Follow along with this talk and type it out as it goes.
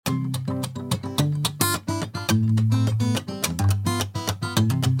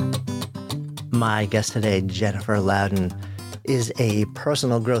My guest today, Jennifer Louden, is a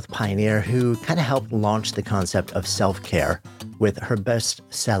personal growth pioneer who kind of helped launch the concept of self-care with her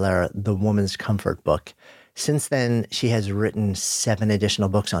bestseller, The Woman's Comfort Book. Since then, she has written 7 additional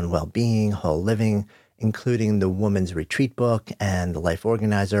books on well-being, whole living, including The Woman's Retreat Book and The Life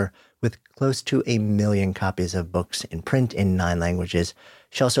Organizer, with close to 1 million copies of books in print in 9 languages.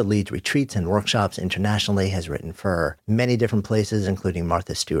 She also leads retreats and workshops internationally, has written for many different places, including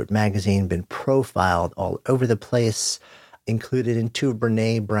Martha Stewart Magazine, been profiled all over the place, included in 2 of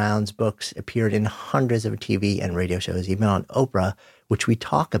Brene Brown's books, appeared in hundreds of TV and radio shows, even on Oprah, which we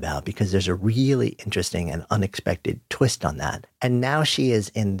talk about because there's a really interesting and unexpected twist on that. And now she is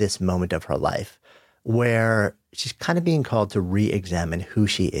in this moment of her life where she's kind of being called to re-examine who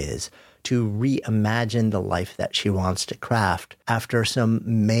she is, to reimagine the life that she wants to craft after some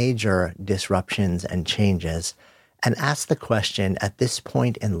major disruptions and changes, and ask the question at this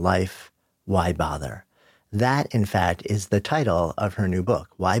point in life, why bother? That, in fact, is the title of her new book,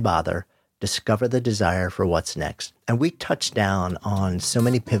 Why Bother? Discover the Desire for What's Next. And we touch down on so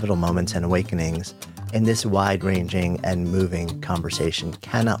many pivotal moments and awakenings in this wide-ranging and moving conversation.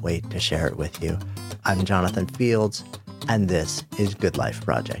 Cannot wait to share it with you. I'm Jonathan Fields, and this is Good Life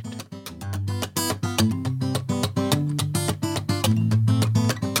Project.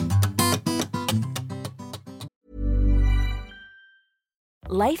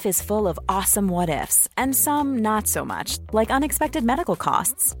 Life is full of awesome what-ifs, and some not so much, like unexpected medical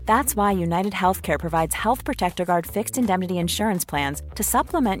costs. That's why United Healthcare provides Health Protector Guard fixed indemnity insurance plans to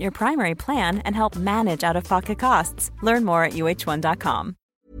supplement your primary plan and help manage out-of-pocket costs. Learn more at uh1.com.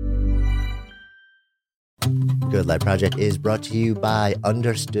 Good Life Project is brought to you by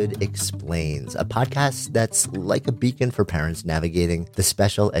Understood Explains, a podcast that's like a beacon for parents navigating the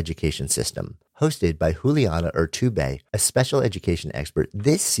special education system. Hosted by Juliana Urtubey, a special education expert,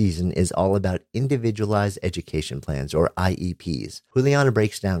 this season is all about individualized education plans, or IEPs. Juliana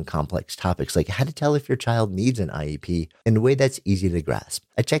breaks down complex topics like how to tell if your child needs an IEP in a way that's easy to grasp.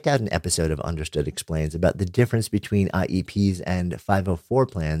 I checked out an episode of Understood Explains about the difference between IEPs and 504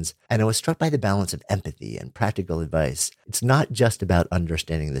 plans, and I was struck by the balance of empathy and practical advice. It's not just about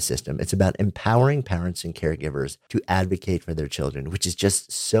understanding the system, it's about empowering parents and caregivers to advocate for their children, which is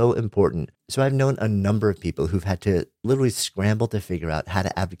just so important. So I've known a number of people who've had to literally scramble to figure out how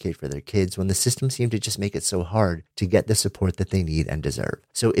to advocate for their kids when the system seemed to just make it so hard to get the support that they need and deserve.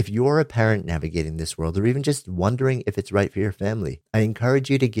 So if you're a parent navigating this world, or even just wondering if it's right for your family, I encourage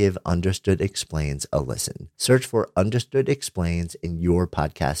you to give Understood Explains a listen. Search for Understood Explains in your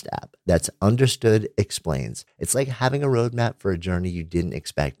podcast app. That's Understood Explains. It's like having a roadmap for a journey you didn't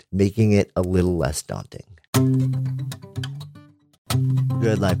expect, making it a little less daunting.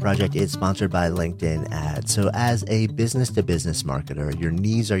 Good Life Project is sponsored by LinkedIn Ads. So as a business-to-business marketer, your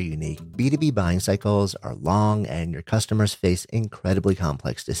needs are unique. B2B buying cycles are long and your customers face incredibly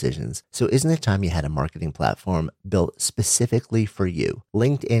complex decisions. So isn't it time you had a marketing platform built specifically for you?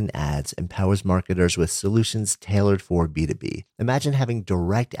 LinkedIn Ads empowers marketers with solutions tailored for B2B. Imagine having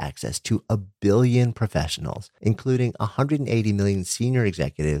direct access to 1 billion professionals, including 180 million senior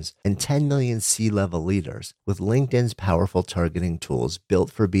executives and 10 million C-level leaders. With LinkedIn's powerful targeting tools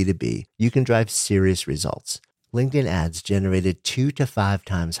built for B2B, you can drive serious results. LinkedIn Ads generated 2 to 5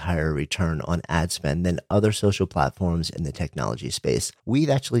 times higher return on ad spend than other social platforms in the technology space. We've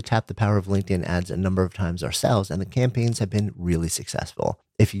actually tapped the power of LinkedIn Ads a number of times ourselves, and the campaigns have been really successful.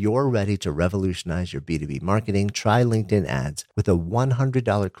 If you're ready to revolutionize your B2B marketing, try LinkedIn Ads with a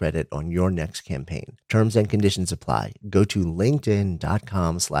 $100 credit on your next campaign. Terms and conditions apply. Go to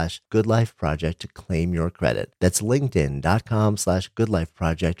linkedin.com/goodlifeproject to claim your credit. That's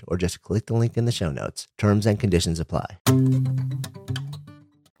linkedin.com/goodlifeproject, or just click the link in the show notes. Terms and conditions apply.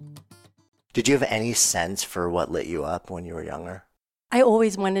 Did you have any sense for what lit you up when you were younger? I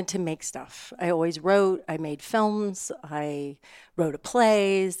always wanted to make stuff. I always wrote. I made films. I wrote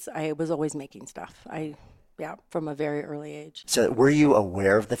plays. I was always making stuff. From a very early age. So were you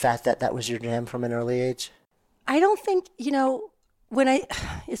aware of the fact that that was your jam from an early age? I don't think,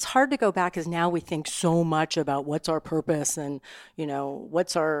 it's hard to go back because now we think so much about what's our purpose and,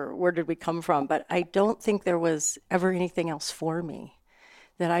 where did we come from? But I don't think there was ever anything else for me.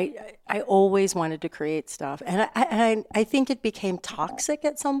 That I always wanted to create stuff. And I think it became toxic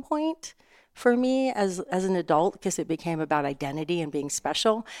at some point for me as an adult, because it became about identity and being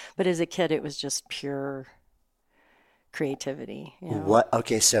special. But as a kid, it was just pure creativity.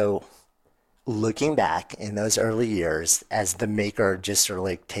 Okay, so looking back in those early years, as the maker just sort of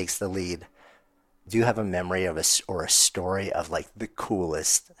like takes the lead, do you have a memory of a story of like the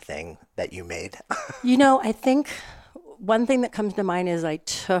coolest thing that you made? I think one thing that comes to mind is I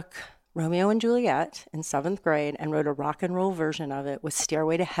took Romeo and Juliet in 7th grade and wrote a rock and roll version of it with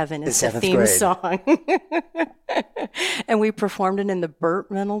Stairway to Heaven as the theme song. And we performed it in the Burt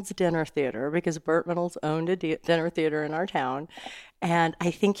Reynolds Dinner Theater because Burt Reynolds owned a dinner theater in our town. And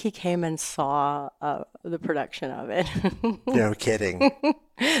I think he came and saw the production of it. No kidding.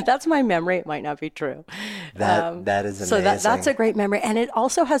 That's my memory. It might not be true. That is amazing. So that's a great memory. And it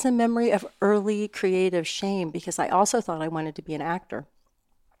also has a memory of early creative shame because I also thought I wanted to be an actor.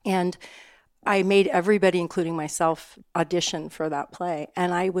 And I made everybody, including myself, audition for that play.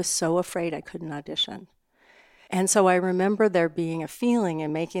 And I was so afraid I couldn't audition. And so I remember there being a feeling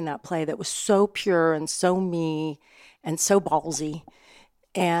in making that play that was so pure and so me and so ballsy.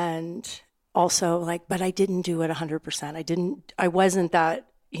 And also like, but I didn't do it 100%. I wasn't that,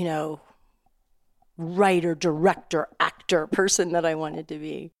 writer, director, actor person that I wanted to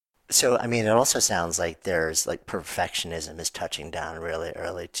be. So, I mean, it also sounds like there's like perfectionism is touching down really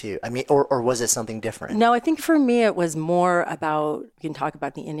early too. I mean, or was it something different? No, I think for me it was more about, you can talk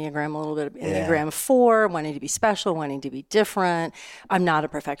about the Enneagram a little bit, Enneagram 4, wanting to be special, wanting to be different. I'm not a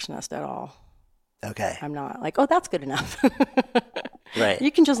perfectionist at all. Okay. I'm not like, oh, that's good enough. Right.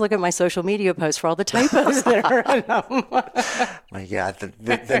 You can just look at my social media posts for all the typos that are in them. My God,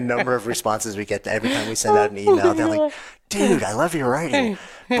 the number of responses we get every time we send out an email, they're like, dude, I love your writing,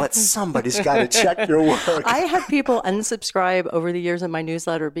 but somebody's got to check your work. I had people unsubscribe over the years in my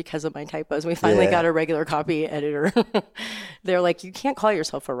newsletter because of my typos. We finally got a regular copy editor. They're like, you can't call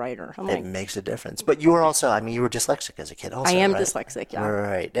yourself a writer. It makes a difference. But you were also, you were dyslexic as a kid also, I am right? dyslexic, yeah.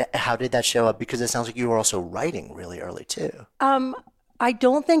 Right. How did that show up? Because it sounds like you were also writing really early too. I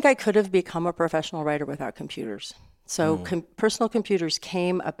don't think I could have become a professional writer without computers. So personal computers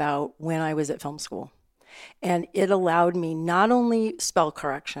came about when I was at film school. And it allowed me not only spell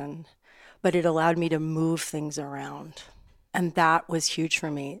correction, but it allowed me to move things around. And that was huge for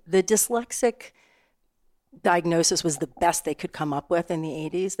me. The dyslexic diagnosis was the best they could come up with in the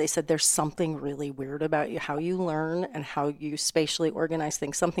 80s. They said there's something really weird about you, how you learn and how you spatially organize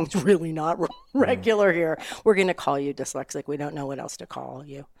things. Something's really not regular here. We're going to call you dyslexic. We don't know what else to call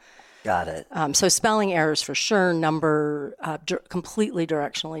you. Got it. So spelling errors for sure, number, completely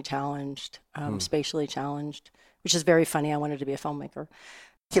directionally challenged, spatially challenged, which is very funny. I wanted to be a filmmaker.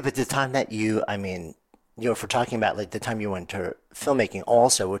 Yeah, but the time that if we're talking about like the time you went to filmmaking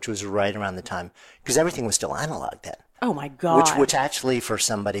also, which was right around the time, because everything was still analog then. Oh my God. Which actually for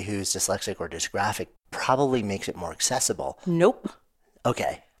somebody who's dyslexic or dysgraphic probably makes it more accessible. Nope.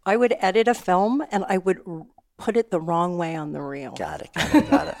 Okay. I would edit a film and I would put it the wrong way on the reel. Got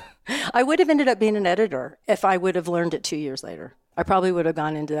it. I would have ended up being an editor if I would have learned it 2 years later. I probably would have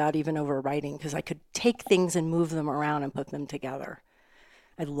gone into that even over writing because I could take things and move them around and put them together.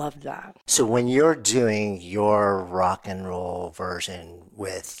 I loved that. So when you're doing your rock and roll version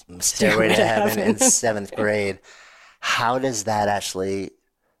with Stairway to Heaven in 7th grade, how does that actually,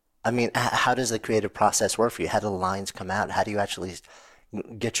 how does the creative process work for you? How do the lines come out? How do you actually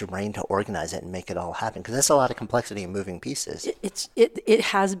get your brain to organize it and make it all happen? Because that's a lot of complexity and moving pieces. It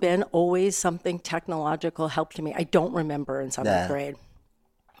has been always something technological helped me. I don't remember in 7th grade.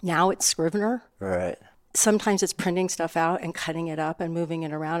 Now it's Scrivener. Right. Sometimes it's printing stuff out and cutting it up and moving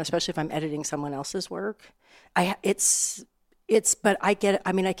it around, especially if I'm editing someone else's work. But I get it.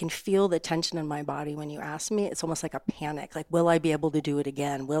 I can feel the tension in my body when you ask me. It's almost like a panic. Like, will I be able to do it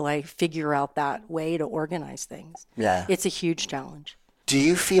again? Will I figure out that way to organize things? Yeah. It's a huge challenge. Do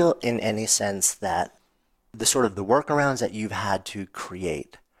you feel in any sense that the sort of the workarounds that you've had to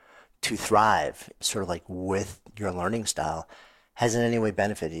create to thrive sort of like with your learning style has in any way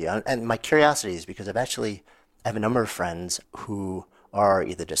benefited you? And my curiosity is because I have a number of friends who are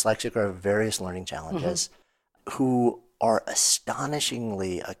either dyslexic or have various learning challenges who are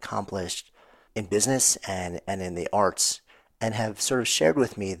astonishingly accomplished in business and in the arts and have sort of shared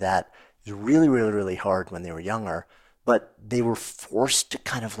with me that it was really, really, really hard when they were younger, but they were forced to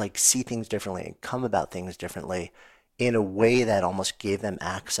kind of like see things differently and come about things differently in a way that almost gave them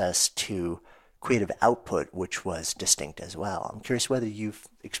access to creative output, which was distinct as well. I'm curious whether you've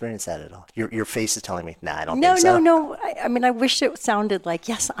experienced that at all. Your face is telling me, nah, I don't think so. No. I wish it sounded like,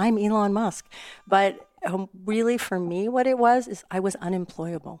 yes, I'm Elon Musk. But really for me, what it was is I was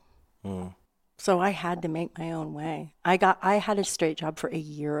unemployable. So I had to make my own way. I had a straight job for a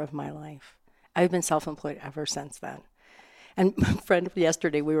year of my life. I've been self-employed ever since then. And my friend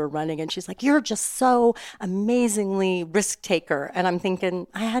yesterday, we were running and she's like, you're just so amazingly risk taker. And I'm thinking,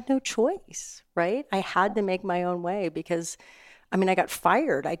 I had no choice, right? I had to make my own way because, I got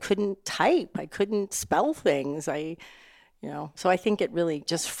fired. I couldn't type. I couldn't spell things. So I think it really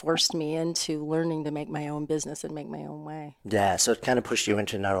just forced me into learning to make my own business and make my own way. Yeah, so it kind of pushed you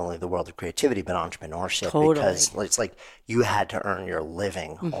into not only the world of creativity, but entrepreneurship. Totally. Because it's like you had to earn your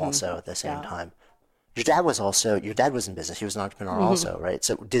living also at the same time. Your dad was in business. He was an entrepreneur also, right?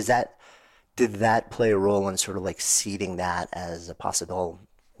 So did that play a role in sort of like seeding that as a possible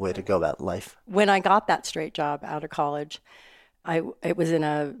way to go about life? When I got that straight job out of college, it was in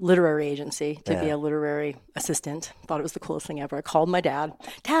a literary agency to be a literary assistant. Thought it was the coolest thing ever. I called my dad.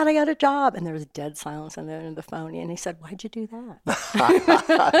 Dad, I got a job. And there was dead silence on the end of the phone. And he said, why'd you do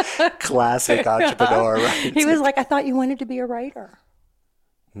that? Classic entrepreneur, right? He was like, I thought you wanted to be a writer.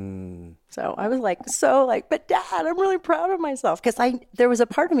 So I was like, but Dad, I'm really proud of myself. Because there was a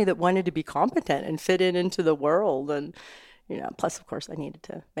part of me that wanted to be competent and fit into the world. And, plus, of course, I needed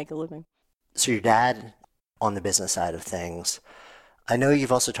to make a living. So your dad on the business side of things. I know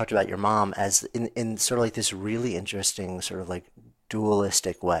you've also talked about your mom as in sort of like this really interesting sort of like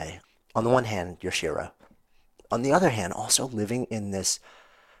dualistic way. On the one hand, you're Shira. On the other hand, also living in this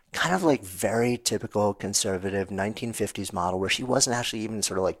kind of like very typical conservative 1950s model where she wasn't actually even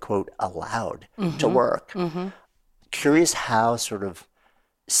sort of like, quote, allowed to work. Curious how sort of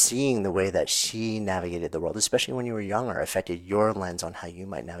seeing the way that she navigated the world, especially when you were younger, affected your lens on how you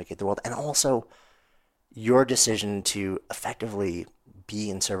might navigate the world, and also your decision to effectively be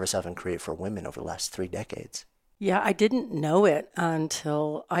in service of and create for women over the last 3 decades. Yeah, I didn't know it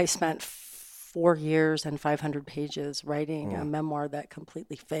until I spent 4 years and 500 pages writing a memoir that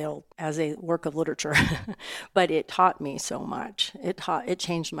completely failed as a work of literature. But it taught me so much. It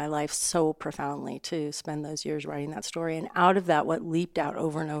changed my life so profoundly to spend those years writing that story. And out of that, what leaped out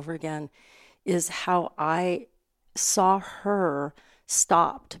over and over again is how I saw her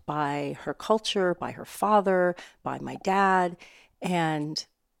stopped by her culture, by her father, by my dad. And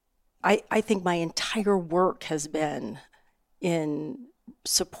I think my entire work has been in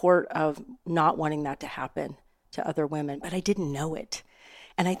support of not wanting that to happen to other women, but I didn't know it.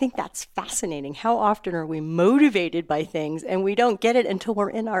 And I think that's fascinating. How often are we motivated by things and we don't get it until we're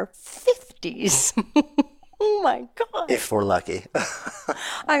in our 50s? Oh my God. If we're lucky.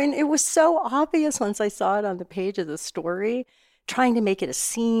 I mean, it was so obvious once I saw it on the page of the story, trying to make it a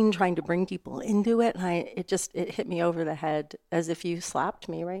scene, trying to bring people into it. And it hit me over the head as if you slapped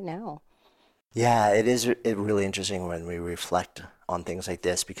me right now. Yeah, it is really interesting when we reflect on things like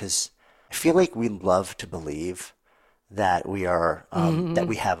this, because I feel like we love to believe that we are that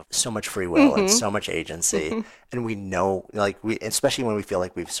we have so much free will and so much agency, and we know, like, especially when we feel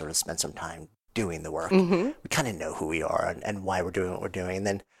like we've sort of spent some time doing the work, we kind of know who we are and why we're doing what we're doing,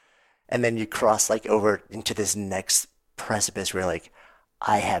 and then you cross like over into this next precipice where you're like,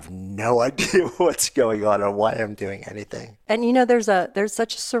 I have no idea what's going on or why I'm doing anything. And there's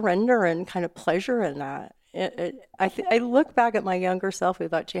such surrender and kind of pleasure in that. I look back at my younger self who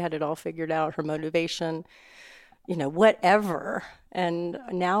thought she had it all figured out, her motivation, whatever. And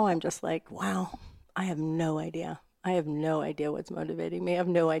now I'm just like, wow, I have no idea. I have no idea what's motivating me. I have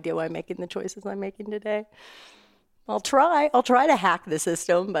no idea why I'm making the choices I'm making today. I'll try to hack the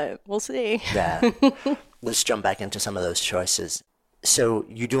system, but we'll see. Yeah. Let's jump back into some of those choices. So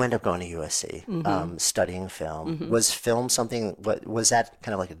you do end up going to USC, studying film. Was film something, was that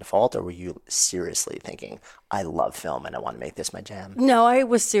kind of like a default, or were you seriously thinking, I love film and I want to make this my jam? No, I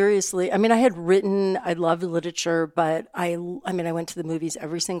was seriously, I loved literature, but I went to the movies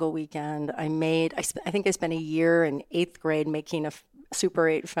every single weekend. I think I spent a year in 8th grade making a Super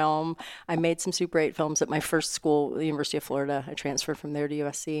 8 film. I made some Super 8 films at my first school, the University of Florida. I transferred from there to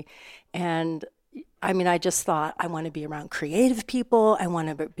USC. And I just thought, I want to be around creative people. I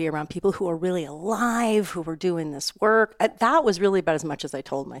want to be around people who are really alive, who were doing this work. That was really about as much as I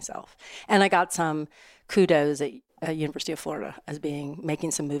told myself. And I got some kudos at University of Florida as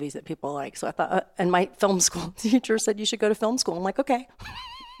making some movies that people like. So I thought, and my film school teacher said, you should go to film school. I'm like, okay.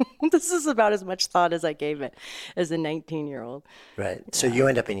 This is about as much thought as I gave it as a 19-year-old. Right. So you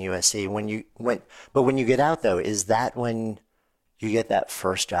end up in USC. When you get out, though, is that when you get that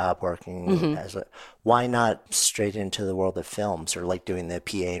first job working why not straight into the world of film, sort of like doing the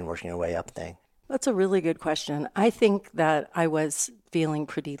PA and working your way up thing? That's a really good question. I think that I was feeling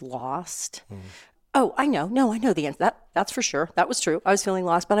pretty lost. Oh, I know. No, I know the answer. That's for sure. That was true. I was feeling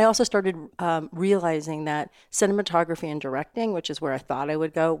lost, but I also started realizing that cinematography and directing, which is where I thought I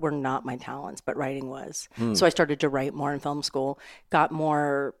would go, were not my talents, but writing was. So I started to write more in film school, got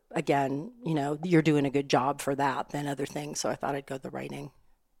more, again, you're doing a good job for that than other things. So I thought I'd go the writing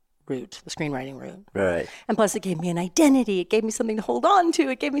route, the screenwriting route. Right. And plus, it gave me an identity. It gave me something to hold on to.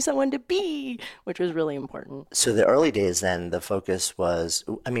 It gave me someone to be, which was really important. So the early days then, the focus was,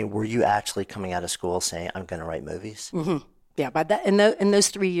 I mean, were you actually coming out of school saying, I'm going to write movies? Mm-hmm. Yeah, but that in those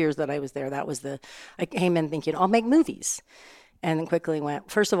 3 years that I was there, I came in thinking, I'll make movies. And then quickly went,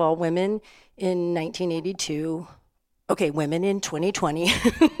 first of all, women in 1982, okay, women in 2020.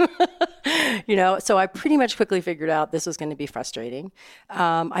 So I pretty much quickly figured out this was going to be frustrating.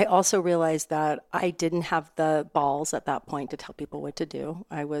 I also realized that I didn't have the balls at that point to tell people what to do.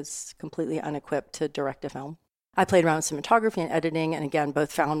 I was completely unequipped to direct a film. I played around with cinematography and editing, and again,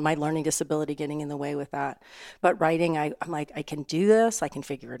 both found my learning disability getting in the way with that. But writing, I'm like, I can do this. I can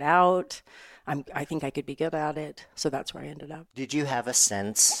figure it out. I think I could be good at it. So that's where I ended up. Did you have a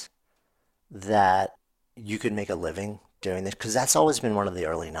sense that you could make a living doing this? Because that's always been one of the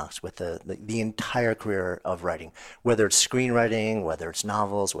early knocks with the entire career of writing, whether it's screenwriting, whether it's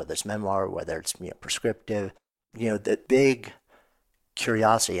novels, whether it's memoir, whether it's prescriptive. The big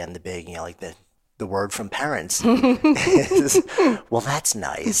curiosity and the big, like the word from parents is, well, that's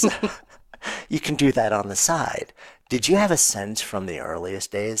nice. You can do that on the side. Did you have a sense from the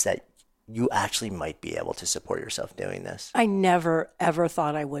earliest days that you actually might be able to support yourself doing this? I never, ever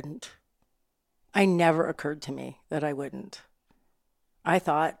thought I wouldn't. I never occurred to me that I wouldn't. I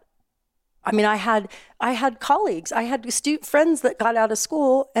had colleagues, I had friends that got out of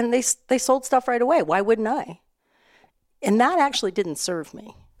school and they sold stuff right away. Why wouldn't I? And that actually didn't serve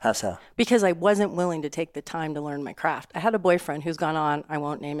me. How so? Because I wasn't willing to take the time to learn my craft. I had a boyfriend who's gone on, I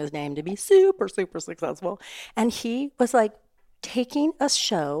won't name his name, to be super, super successful. And he was like taking a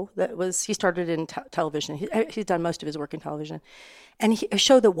show he started in television. He's done most of his work in television. And a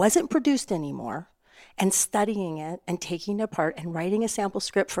show that wasn't produced anymore, and studying it and taking it apart and writing a sample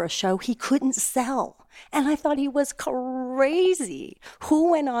script for a show he couldn't sell. And I thought he was crazy.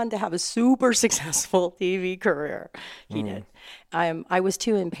 Who went on to have a super successful TV career? He did. I was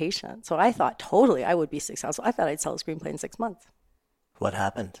too impatient. So I thought totally I would be successful. I thought I'd sell a screenplay in 6 months. What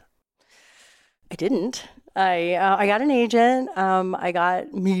happened? I didn't. I got an agent. I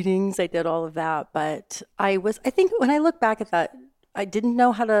got meetings. I did all of that. But I think when I look back at that, I didn't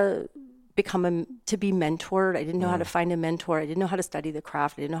know how to to be mentored. I didn't know how to find a mentor. I didn't know how to study the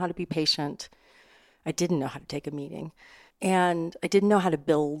craft. I didn't know how to be patient. I didn't know how to take a meeting. And I didn't know how to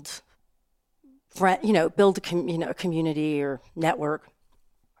build a community or network.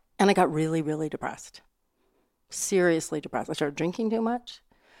 And I got really, really depressed. Seriously depressed. I started drinking too much.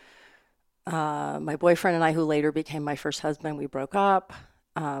 My boyfriend and I, who later became my first husband, we broke up.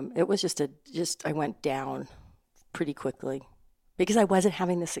 It was I went down pretty quickly because I wasn't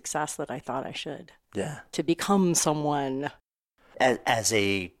having the success that I thought I should. Yeah. To become someone. As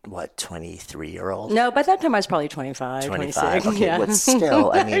a, 23-year-old? No, by that time I was probably 25, 26. Okay, yeah. but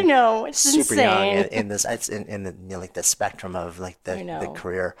still, I mean, I know, it's super insane. young in this, it's in the, like the spectrum of like the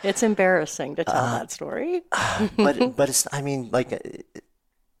career. It's embarrassing to tell that story. but it's, I mean, like,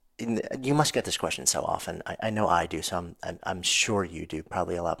 you must get this question so often. I know I do, so I'm sure you do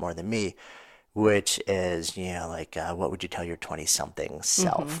probably a lot more than me, which is, what would you tell your 20-something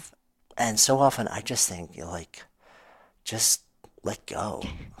self? Mm-hmm. And so often I just think, just let go.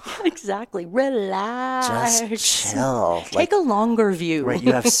 Exactly. Relax. Just chill. Take a longer view. Right.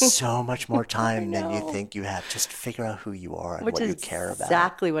 You have so much more time than you think you have. Just figure out who you are and what you care about.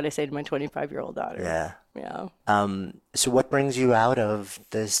 Exactly what I say to my 25-year-old daughter. Yeah. Yeah. So what brings you out of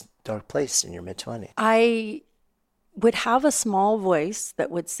this dark place in your mid-20s? I would have a small voice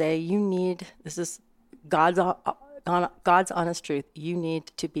that would say, this is God's honest truth. You need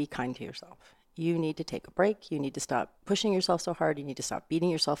to be kind to yourself. You need to take a break. You need to stop pushing yourself so hard. You need to stop beating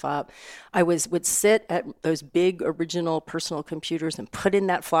yourself up. I would sit at those big original personal computers and put in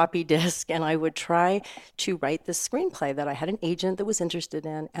that floppy disk, and I would try to write this screenplay that I had an agent that was interested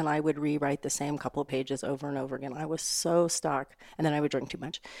in, and I would rewrite the same couple of pages over and over again. I was so stuck, and then I would drink too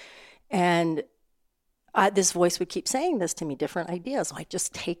much. And this voice would keep saying this to me, different ideas. Like,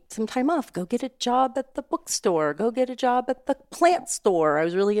 just take some time off. Go get a job at the bookstore. Go get a job at the plant store. I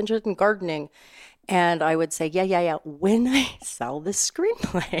was really interested in gardening. And I would say, yeah, when I sell this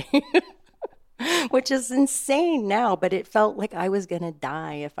screenplay, which is insane now, but it felt like I was going to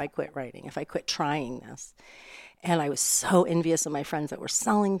die if I quit writing, if I quit trying this. And I was so envious of my friends that were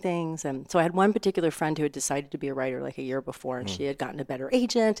selling things. And so I had one particular friend who had decided to be a writer like a year before, and she had gotten a better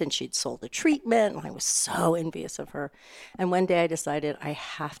agent and she'd sold a treatment. And I was so envious of her. And one day I decided I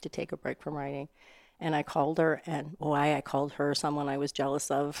have to take a break from writing. And I called her, and why I called her someone I was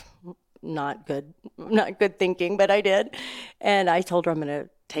jealous of, not good thinking, but I did. And I told her I'm going to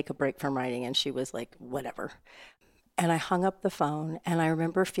take a break from writing. And she was like, whatever. And I hung up the phone, and I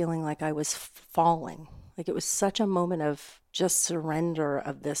remember feeling like I was falling. Like it was such a moment of just surrender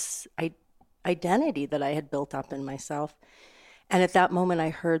of this identity that I had built up in myself. And at that moment, I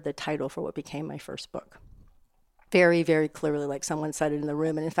heard the title for what became my first book. Very, very clearly, like someone said it in the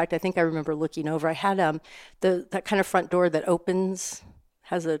room. And in fact, I think I remember looking over. I had that kind of front door that opens,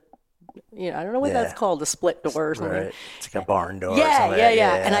 has a, I don't know what that's called, a split door or something. Right. It's like a barn door.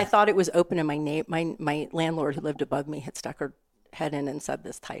 Yeah. And I thought it was open, and my landlord who lived above me had stuck her head in and said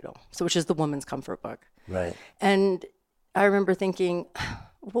this title, which is The Woman's Comfort Book. Right. And I remember thinking,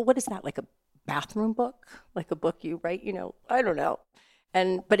 well, what is that? Like a bathroom book? Like a book you write? I don't know.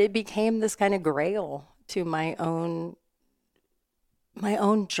 But it became this kind of grail to my own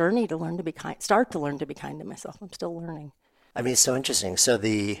journey to learn to be kind, start to learn to be kind to myself. I'm still learning. I mean, it's so interesting. So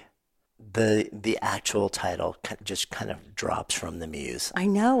the actual title just kind of drops from the muse. I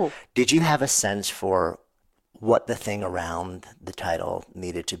know. Did you have a sense for what the thing around the title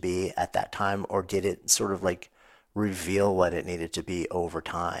needed to be at that time, or did it sort of like reveal what it needed to be over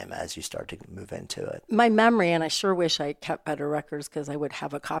time as you start to move into it? My memory, and I sure wish I kept better records because I would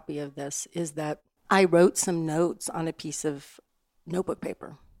have a copy of this, is that I wrote some notes on a piece of notebook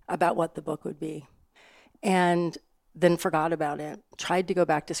paper about what the book would be, and then forgot about it, tried to go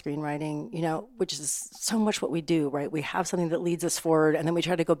back to screenwriting, which is so much what we do, right? We have something that leads us forward, and then we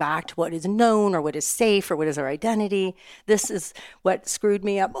try to go back to what is known or what is safe or what is our identity. This is what screwed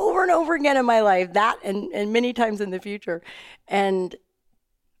me up over and over again in my life, that and many times in the future. And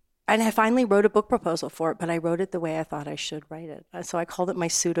I finally wrote a book proposal for it, but I wrote it the way I thought I should write it. So I called it my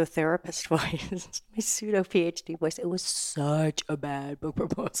pseudo-therapist voice, my pseudo-PhD voice. It was such a bad book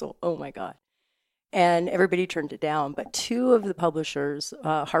proposal. Oh, my God. And everybody turned it down. But two of the publishers,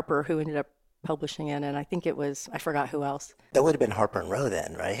 Harper, who ended up publishing it, and I think it was, I forgot who else. That would have been Harper and Row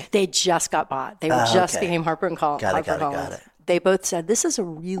then, right? They just got bought. They just became Harper and Collins. Got it. They both said, this is a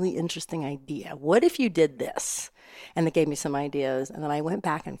really interesting idea. What if you did this? And they gave me some ideas. And then I went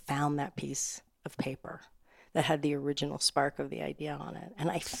back and found that piece of paper that had the original spark of the idea on it. And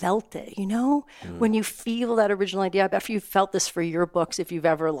I felt it, when you feel that original idea. I bet you've felt this for your books if you've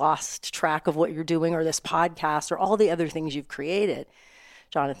ever lost track of what you're doing, or this podcast, or all the other things you've created,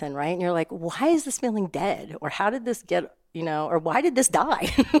 Jonathan, right? And you're like, why is this feeling dead? Or how did this get, or why did this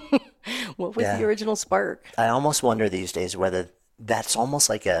die? What was the original spark? I almost wonder these days whether that's almost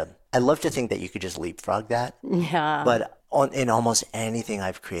like I love to think that you could just leapfrog that. Yeah. But in almost anything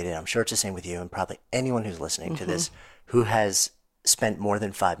I've created, I'm sure it's the same with you and probably anyone who's listening to this who has spent more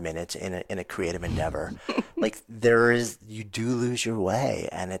than 5 minutes in a creative endeavor, like you do lose your way.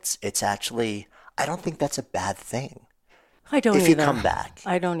 And it's actually, I don't think that's a bad thing. I don't either. If you come back.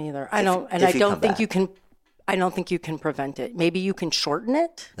 I don't either. I don't think you can prevent it. Maybe you can shorten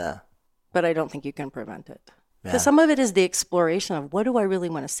it, but I don't think you can prevent it. Because some of it is the exploration of, what do I really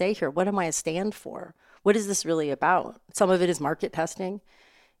want to say here? What am I a stand for? What is this really about? Some of it is market testing,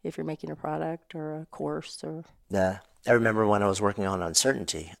 if you're making a product or a course. Yeah. I remember when I was working on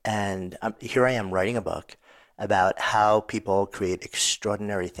Uncertainty, and here I am writing a book about how people create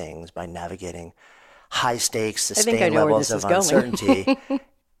extraordinary things by navigating high stakes, sustained levels of uncertainty.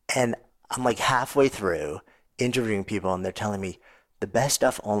 And I'm like halfway through interviewing people, and they're telling me the best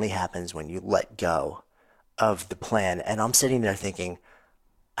stuff only happens when you let go of the plan. And I'm sitting there thinking,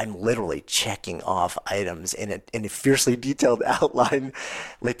 I'm literally checking off items in a fiercely detailed outline,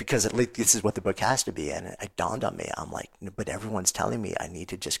 like, because this is what the book has to be. And it dawned on me, I'm like, but everyone's telling me I need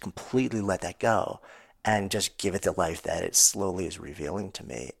to just completely let that go and just give it the life that it slowly is revealing to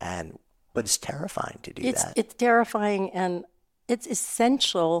me. But it's terrifying to do that. It's terrifying, and it's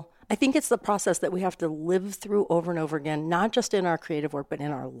essential. I think it's the process that we have to live through over and over again, not just in our creative work, but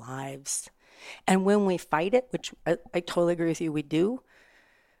in our lives. And when we fight it, which I totally agree with you, we do,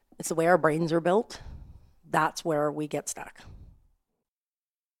 it's the way our brains are built, that's where we get stuck.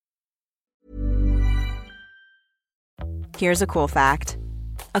 Here's a cool fact.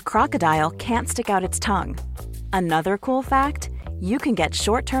 A crocodile can't stick out its tongue. Another cool fact, you can get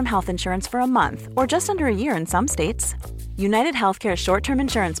short-term health insurance for a month or just under a year in some states. United Healthcare short-term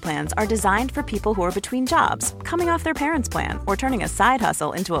insurance plans are designed for people who are between jobs, coming off their parents' plan, or turning a side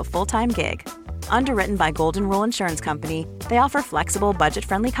hustle into a full-time gig. Underwritten by Golden Rule Insurance Company, they offer flexible,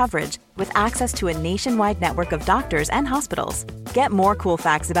 budget-friendly coverage with access to a nationwide network of doctors and hospitals. Get more cool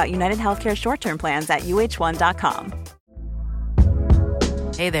facts about United Healthcare short-term plans at uh1.com.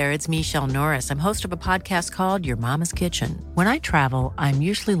 Hey there, it's Michelle Norris. I'm host of a podcast called Your Mama's Kitchen. When I travel, I'm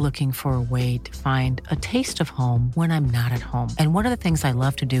usually looking for a way to find a taste of home when I'm not at home. And one of the things I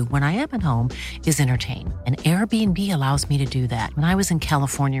love to do when I am at home is entertain. And Airbnb allows me to do that. When I was in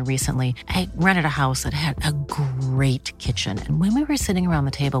California recently, I rented a house that had a great kitchen. And when we were sitting around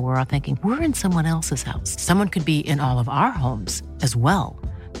the table, we were all thinking, we're in someone else's house. Someone could be in all of our homes as well.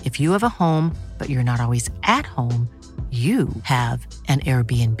 If you have a home, but you're not always at home, you have an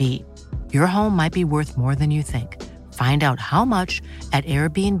Airbnb. Your home might be worth more than you think. Find out how much at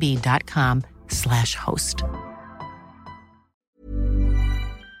airbnb.com/host.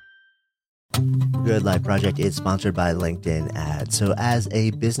 Good Life Project is sponsored by LinkedIn Ads. So as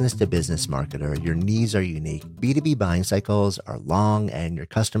a business-to-business marketer, your needs are unique. B2B buying cycles are long and your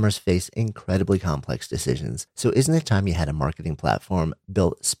customers face incredibly complex decisions. So isn't it time you had a marketing platform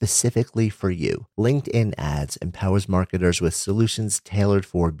built specifically for you? LinkedIn Ads empowers marketers with solutions tailored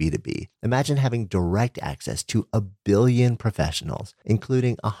for B2B. Imagine having direct access to 1 billion professionals,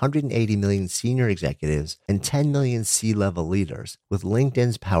 including 180 million senior executives and 10 million C-level leaders. With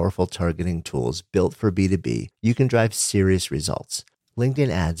LinkedIn's powerful targeting tools built for B2B, you can drive serious results. LinkedIn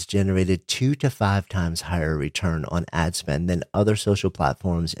Ads generated 2 to 5 times higher return on ad spend than other social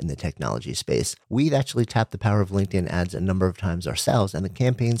platforms in the technology space. We've actually tapped the power of LinkedIn Ads a number of times ourselves, and the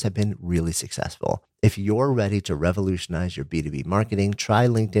campaigns have been really successful. If you're ready to revolutionize your B2B marketing, try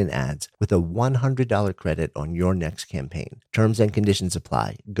LinkedIn Ads with a $100 credit on your next campaign. Terms and conditions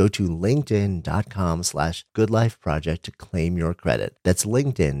apply. Go to linkedin.com/goodlifeproject to claim your credit. That's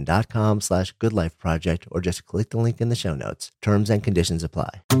linkedin.com/goodlifeproject, or just click the link in the show notes. Terms and conditions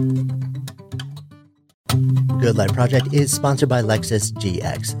apply. Good Life Project is sponsored by Lexus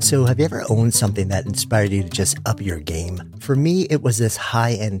GX. So have you ever owned something that inspired you to just up your game? For me, it was this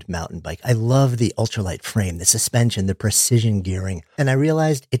high-end mountain bike. I love the ultralight frame, the suspension, the precision gearing, and I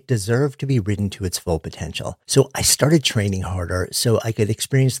realized it deserved to be ridden to its full potential. So I started training harder so I could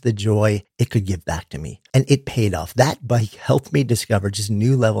experience the joy it could give back to me. And it paid off. That bike helped me discover just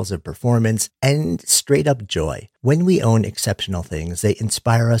new levels of performance and straight up joy. When we own exceptional things, they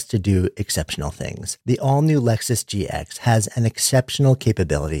inspire us to do exceptional things. The all-new Lexus GX has an exceptional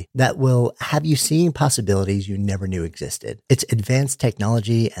capability that will have you seeing possibilities you never knew existed. Its advanced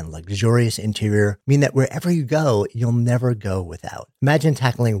technology and luxurious interior mean that wherever you go, you'll never go without. Imagine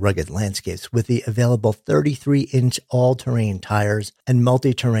tackling rugged landscapes with the available 33-inch all-terrain tires and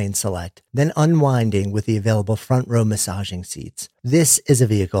multi-terrain select, then unwinding with the available front-row massaging seats. This is a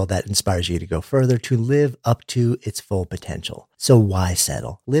vehicle that inspires you to go further, to live up to its full potential. So why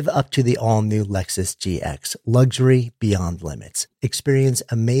settle? Live up to the all-new Lexus GX. Luxury beyond limits. Experience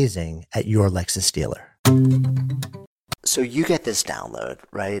amazing at your Lexus dealer. So you get this download,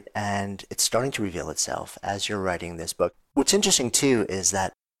 right? And it's starting to reveal itself as you're writing this book. What's interesting too is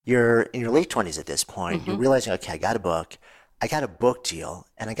that you're in your late 20s at this point. You're realizing, okay, I got a book. I got a book deal.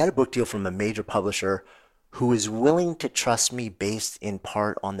 And I got a book deal from a major publisher who is willing to trust me based in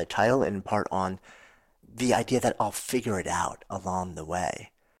part on the title and in part on the idea that I'll figure it out along the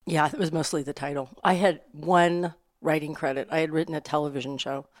way. Yeah, it was mostly the title. I had one writing credit. I had written a television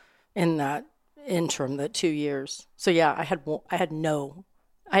show in that interim, that 2 years. So yeah, I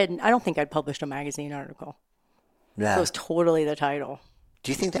don't think I'd published a magazine article. Yeah. So it was totally the title.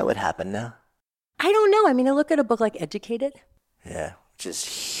 Do you think that would happen now? I don't know. I mean, I look at a book like Educated. Yeah, which is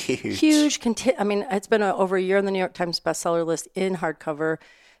huge. Huge. I mean, it's been over a year on the New York Times bestseller list in hardcover.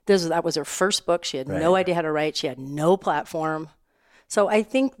 That was her first book. She had no idea how to write. She had no platform. So I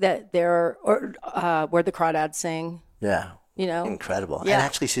think that Where the Crawdads Sing. Yeah. You know? Incredible. Yeah. And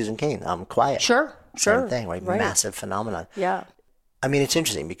actually Susan Cain, Quiet. Sure. Same thing, right? Massive phenomenon. Yeah. I mean, it's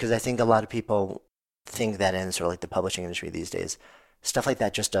interesting because I think a lot of people think that in sort of like the publishing industry these days, stuff like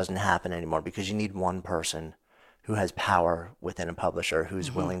that just doesn't happen anymore because you need one person who has power within a publisher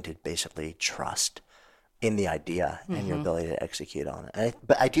who's willing to basically trust in the idea and your ability to execute on it.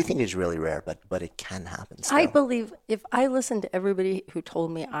 But I do think it's really rare, but it can happen still. I believe if I listened to everybody who told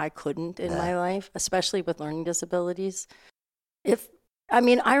me I couldn't in my life, especially with learning disabilities,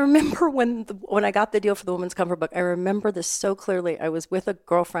 I remember when I got the deal for the Women's Comfort book, I remember this so clearly. I was with a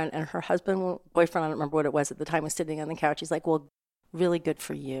girlfriend and her boyfriend, I don't remember what it was at the time, was sitting on the couch. He's like, well, really good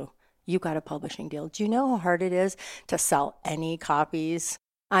for you. You got a publishing deal. Do you know how hard it is to sell any copies?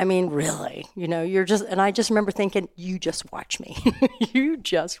 I mean, really, and I just remember thinking, you just watch me. You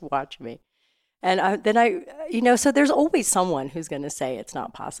just watch me. And so there's always someone who's going to say it's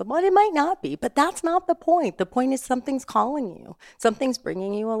not possible, and it might not be, but that's not the point. The point is something's calling you. Something's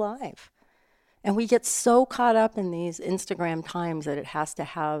bringing you alive. And we get so caught up in these Instagram times that it has to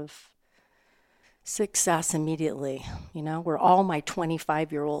have Success immediately. We're all my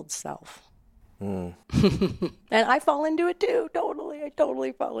 25-year-old self. And I fall into it too. Totally. I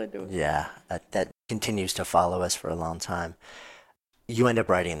totally fall into it. Yeah, that continues to follow us for a long time. You end up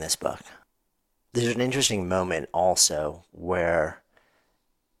writing this book. There's an interesting moment also where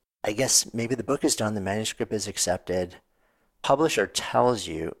I guess maybe the book is done, the manuscript is accepted. Harper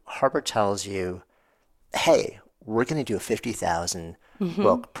tells you, hey, we're going to do a 50,000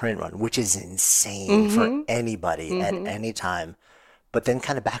 book print run, which is insane for anybody at any time, but then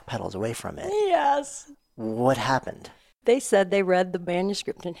kind of backpedals away from it. Yes. What happened? They said they read the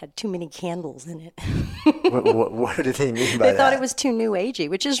manuscript and had too many candles in it. What did they mean by that? They thought it was too new agey,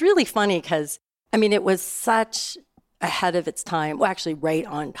 which is really funny because, it was such ahead of its time. Well, actually, right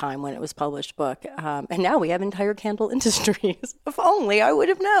on time when it was published book. And now we have entire candle industries. If only I would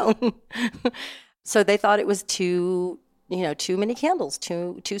have known. So they thought it was too many candles,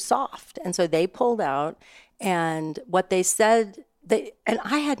 too soft. And so they pulled out. And what they said, this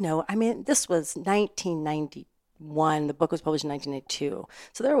was 1991. The book was published in 1982.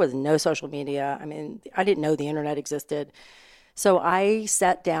 So there was no social media. I didn't know the internet existed. So I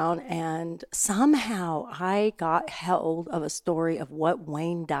sat down and somehow I got hold of a story of what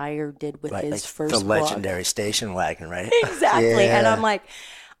Wayne Dyer did with his first book. The legendary station wagon, right? Exactly. Yeah. And I'm like,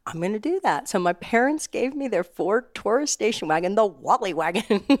 I'm going to do that. So my parents gave me their Ford Taurus station wagon, the Wally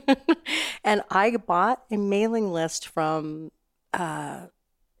wagon. And I bought a mailing list from adult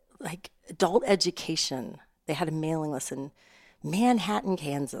education. They had a mailing list in Manhattan,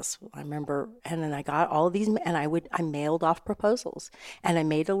 Kansas, I remember. And then I got all of these, and I mailed off proposals. And I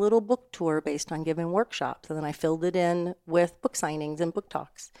made a little book tour based on giving workshops. And then I filled it in with book signings and book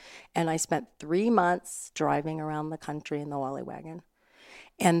talks. And I spent 3 months driving around the country in the Wally wagon.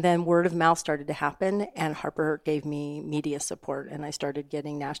 And then word of mouth started to happen, and Harper gave me media support, and I started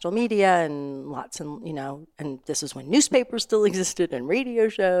getting national media and and this is when newspapers still existed and radio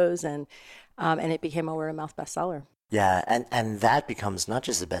shows, and it became a word of mouth bestseller. Yeah, and that becomes not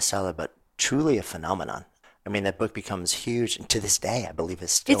just a bestseller, but truly a phenomenon. That book becomes huge, and to this day, I believe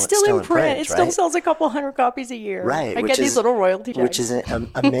it's still in print. It still sells a couple hundred copies a year. Right, I get these little royalty checks. Which is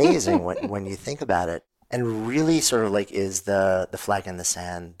amazing when you think about it. And really sort of is the flag in the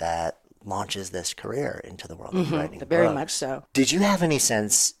sand that launches this career into the world of writing Very books. much so. Did you have any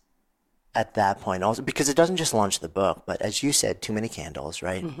sense at that point also, because it doesn't just launch the book, but as you said, too many candles,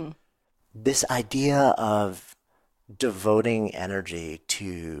 right? This idea of devoting energy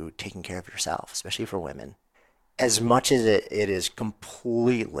to taking care of yourself, especially for women, as much as it is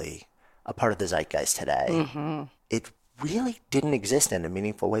completely a part of the zeitgeist today, it really didn't exist in a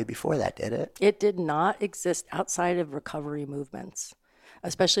meaningful way before that, did it? It did not exist outside of recovery movements,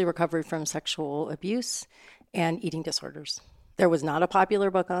 especially recovery from sexual abuse and eating disorders. There was not a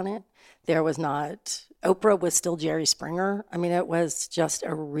popular book on it. There was not. Oprah was still Jerry Springer. It was just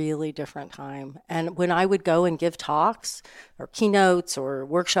a really different time. And when I would go and give talks or keynotes or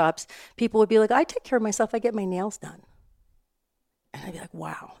workshops, people would be like, I take care of myself. I get my nails done. And I'd be like,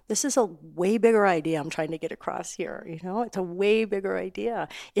 wow, this is a way bigger idea I'm trying to get across here. It's a way bigger idea.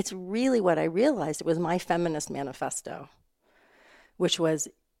 It's really what I realized. It was my feminist manifesto, which was,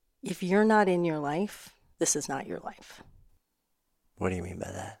 if you're not in your life, this is not your life. What do you mean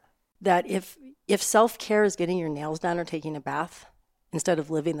by that? That if self-care is getting your nails done or taking a bath instead of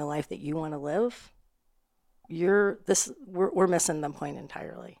living the life that you want to live, we're missing the point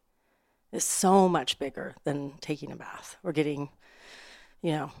entirely. It's so much bigger than taking a bath or getting,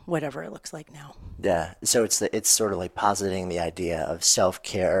 whatever it looks like now. Yeah. So it's sort of like positing the idea of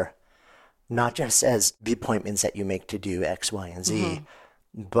self-care, not just as the appointments that you make to do X, Y, and Z,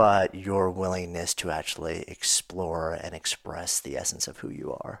 but your willingness to actually explore and express the essence of who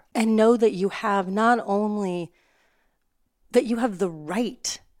you are. And know that you have not only that you have the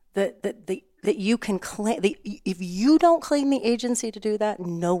right, that you can claim, if you don't claim the agency to do that,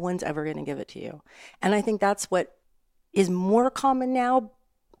 no one's ever going to give it to you. And I think that's what is more common now,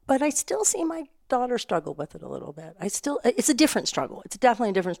 but I still see my daughter struggle with it a little bit. It's a different struggle. It's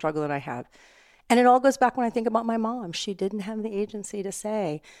definitely a different struggle than I have. And it all goes back when I think about my mom. She didn't have the agency to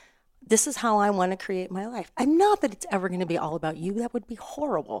say, this is how I want to create my life. And not that it's ever going to be all about you. That would be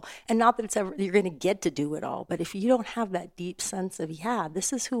horrible. And not that you're going to get to do it all. But if you don't have that deep sense of,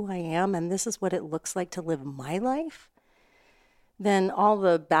 this is who I am and this is what it looks like to live my life, then all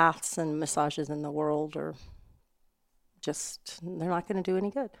the baths and massages in the world are they're not going to do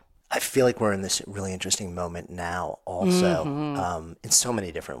any good. I feel like we're in this really interesting moment now also, in so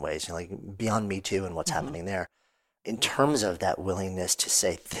many different ways, beyond Me Too and what's happening there. In terms of that willingness to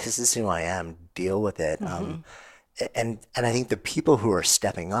say, this is who I am, deal with it. And I think the people who are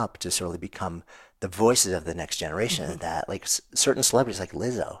stepping up to sort of become the voices of the next generation of that, like certain celebrities like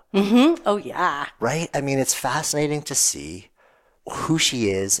Lizzo, Oh, yeah. right? I mean, it's fascinating to see who she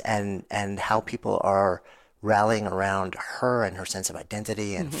is and how people are rallying around her and her sense of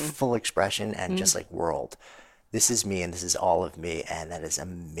identity and full expression and just like world. This is me and this is all of me, and that is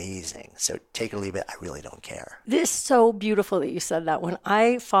amazing. So take it or leave it. I really don't care. This is so beautiful that you said that. When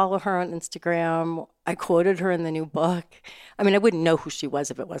I follow her on Instagram, I quoted her in the new book. I mean, I wouldn't know who she was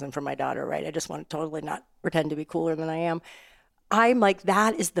if it wasn't for my daughter, right? I just want to totally not pretend to be cooler than I am. I'm like,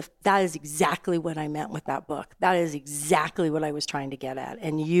 that is exactly what I meant with that book. That is exactly what I was trying to get at.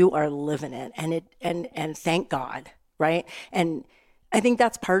 And you are living it. And thank God, right? And I think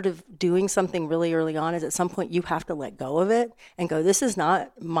that's part of doing something really early on, is at some point you have to let go of it and go, this is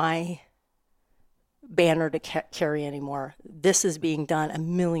not my banner to carry anymore. This is being done a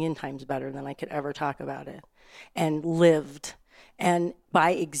million times better than I could ever talk about it, and lived, and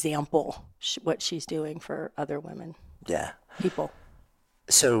by example, what she's doing for other women. Yeah. People.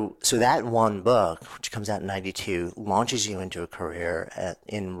 So that one book, which comes out in 92, launches you into a career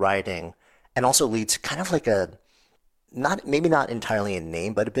in writing, and also leads kind of like maybe not entirely in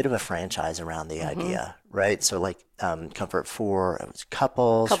name, but a bit of a franchise around the idea, right? So like Comfort for it was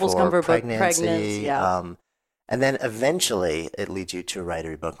couples for comfort, pregnancy, yeah. And then eventually it leads you to write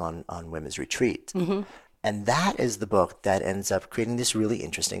a book on women's retreat. And that is the book that ends up creating this really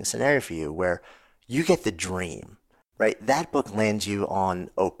interesting scenario for you where you get the dream, right? That book lands you on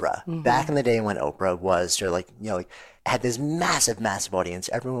Oprah. Back in the day when Oprah was sort of like, like had this massive, massive audience.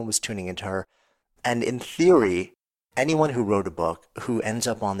 Everyone was tuning into her. And in theory, anyone who wrote a book who ends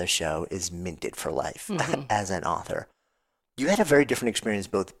up on the show is minted for life as an author. You had a very different experience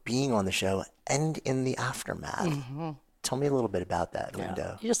both being on the show and in the aftermath. Tell me a little bit about that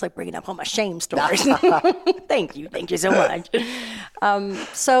window. You just like bringing up all my shame stories. Thank you so much.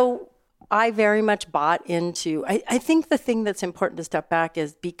 So I very much bought into, I think the thing that's important to step back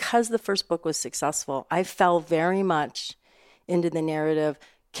is because the first book was successful, I fell very much into the narrative,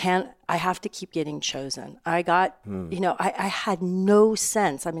 I have to keep getting chosen. I got, I had no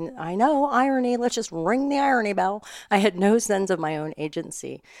sense. I mean, I know irony, let's just ring the irony bell. I had no sense of my own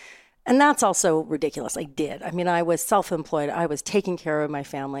agency. And that's also ridiculous. I did. I mean, I was self-employed. I was taking care of my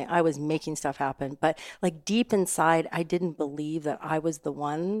family. I was making stuff happen. But like deep inside, I didn't believe that I was the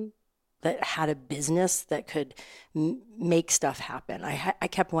one that had a business that could make stuff happen. I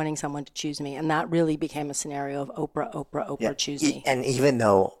kept wanting someone to choose me. And that really became a scenario of Oprah, choose me. And even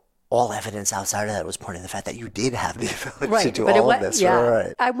though all evidence outside of that was pointing to the fact that you did have the ability to do all of this. Yeah.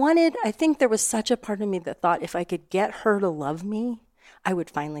 Right. I think there was such a part of me that thought if I could get her to love me, I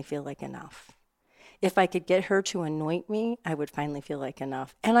would finally feel like enough. If I could get her to anoint me, I would finally feel like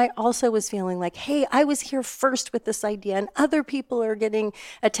enough. And I also was feeling like, hey, I was here first with this idea and other people are getting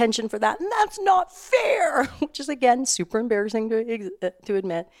attention for that. And that's not fair, which is, again, super embarrassing to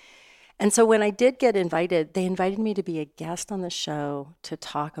admit. And so when I did get invited, they invited me to be a guest on the show to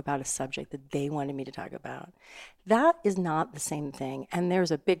talk about a subject that they wanted me to talk about. That is not the same thing. And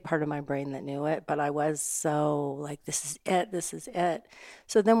there's a big part of my brain that knew it, but I was so like, this is it.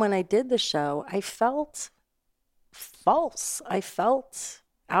 So then when I did the show, I felt false. I felt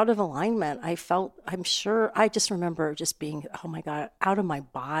out of alignment. I just remember just being, oh my God, out of my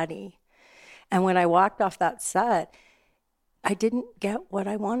body. And when I walked off that set, I didn't get what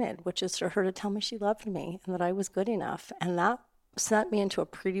I wanted, which is for her to tell me she loved me and that I was good enough. And that sent me into a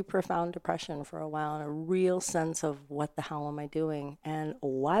pretty profound depression for a while and a real sense of what the hell am I doing and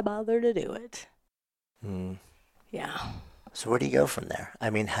why bother to do it? Yeah. So where do you go from there? I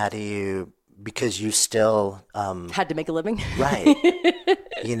mean, because you still... had to make a living. Right.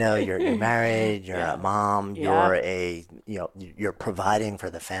 You're married, you're a mom, you're providing for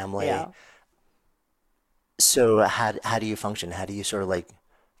the family. Yeah. So how do you function? How do you sort of like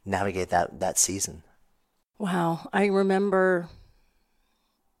navigate that season? Wow. I remember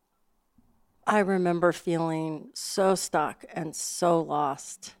feeling so stuck and so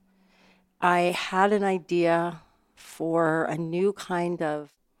lost. I had an idea for a new kind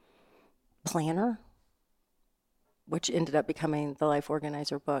of planner, which ended up becoming the Life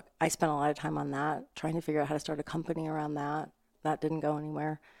Organizer book. I spent a lot of time on that, trying to figure out how to start a company around that. That didn't go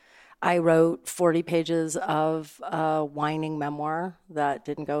anywhere. I wrote 40 pages of a whining memoir that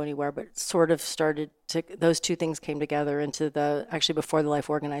didn't go anywhere, but sort of those two things came together into before the Life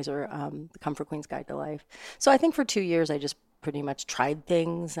Organizer, the Comfort Queen's Guide to Life. So I think for 2 years, I just pretty much tried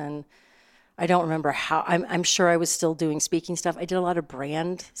things, and I don't remember how. I'm sure I was still doing speaking stuff. I did a lot of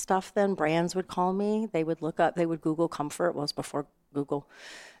brand stuff then. Brands would call me. They would look up, they would Google Comfort. Well, it was before Google.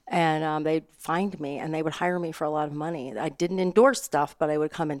 And they'd find me and they would hire me for a lot of money. I didn't endorse stuff, but I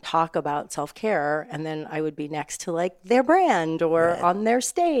would come and talk about self-care, and then I would be next to like their brand or on their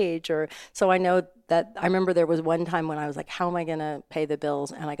stage. Or so I know that I remember there was one time when I was like, how am I going to pay the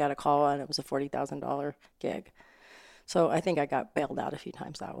bills? And I got a call and it was a $40,000 gig. So I think I got bailed out a few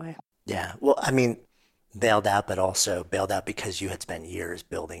times that way. Yeah. Well, I mean, bailed out, but also bailed out because you had spent years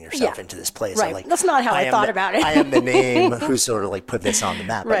building yourself into this place. Right. So like, that's not how I thought about it. I am the name who sort of like put this on the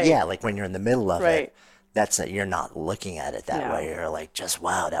map. But Right. yeah, like when you're in the middle of Right. it, that's you're not looking at it that way. You're like, just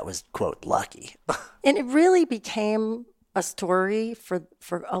wow, that was quote lucky. And it really became a story for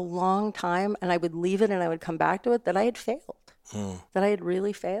a long time. And I would leave it and I would come back to it that I had failed, that I had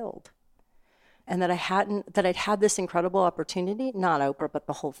really failed. And that I'd had this incredible opportunity, not Oprah, but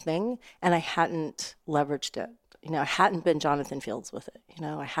the whole thing, and I hadn't leveraged it. You know, I hadn't been Jonathan Fields with it. You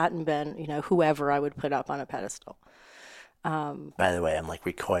know, I hadn't been, whoever I would put up on a pedestal. By the way, I'm like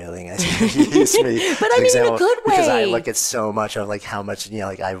recoiling as you use me. But I mean in a good way. Because I look at so much of like how much,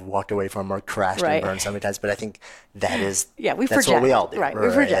 like I've walked away from or crashed and burned so many times. But I think that is, we that's project. what we all do. Right, we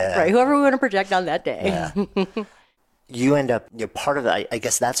project, right. Whoever we want to project on that day. Yeah. You end up, part of it, I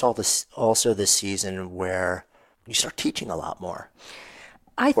guess that's also this season where you start teaching a lot more.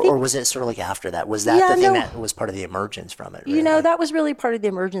 I think, or was it sort of like after that? Was that the thing that was part of the emergence from it? Really? That was really part of the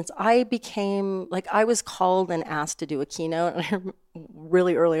emergence. I became, I was called and asked to do a keynote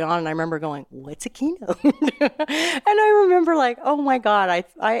really early on, and I remember going, what's a keynote? And I remember like, oh my God,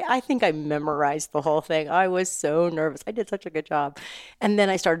 I think I memorized the whole thing. I was so nervous. I did such a good job. And then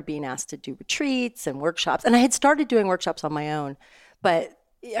I started being asked to do retreats and workshops, and I had started doing workshops on my own, but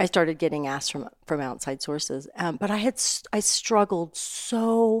I started getting asked from outside sources, but I struggled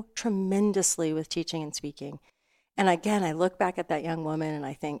so tremendously with teaching and speaking. And again, I look back at that young woman and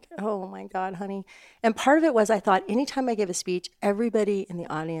I think, oh my God, honey. And part of it was I thought anytime I give a speech, everybody in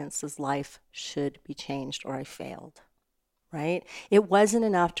the audience's life should be changed or I failed, right? It wasn't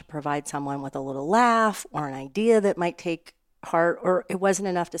enough to provide someone with a little laugh or an idea that might take heart, or it wasn't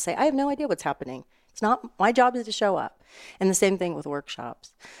enough to say, I have no idea what's happening. It's not, my job is to show up. And the same thing with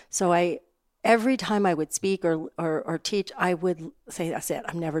workshops. So every time I would speak or teach, I would say, that's it.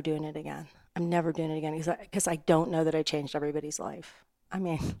 I'm never doing it again. I'm never doing it again because I don't know that I changed everybody's life. I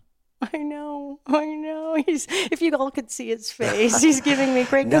mean, I know. If you all could see his face, he's giving me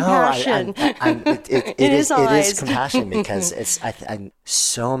great compassion. It is compassion because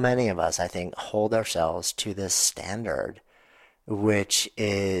so many of us, I think, hold ourselves to this standard, which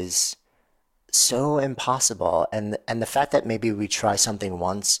is so impossible, and the fact that maybe we try something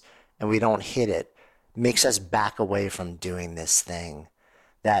once and we don't hit it makes us back away from doing this thing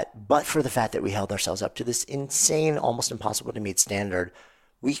but for the fact that we held ourselves up to this insane, almost impossible to meet standard,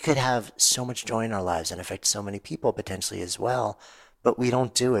 we could have so much joy in our lives and affect so many people potentially as well, but we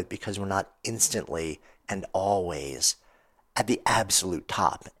don't do it because we're not instantly and always at the absolute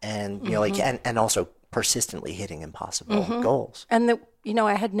top, and and also persistently hitting impossible goals. And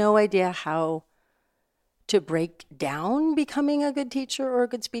I had no idea how to break down becoming a good teacher or a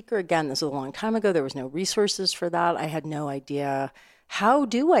good speaker. Again, this was a long time ago. There was no resources for that. I had no idea, how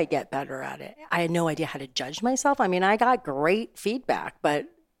do I get better at it? I had no idea how to judge myself. I mean, I got great feedback, but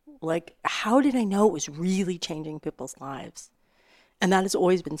how did I know it was really changing people's lives? And that has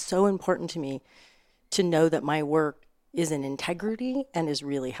always been so important to me, to know that my work is in integrity and is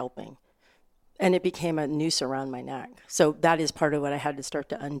really helping. And it became a noose around my neck. So that is part of what I had to start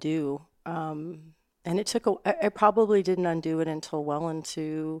to undo. And it took, I probably didn't undo it until well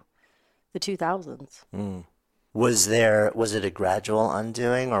into the 2000s. Was it a gradual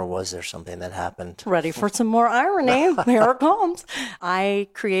undoing, or was there something that happened? Ready for some more irony? Here it comes. I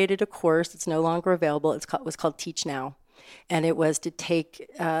created a course. It's no longer available. It was called Teach Now. And it was to take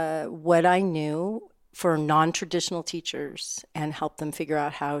what I knew for non-traditional teachers and help them figure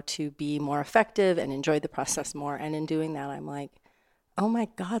out how to be more effective and enjoy the process more. And in doing that, I'm like, oh my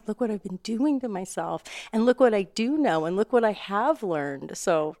God, look what I've been doing to myself. And look what I do know. And look what I have learned.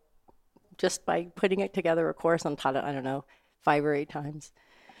 So just by putting it together, a course, I'm taught it, I don't know, 5 or 8 times.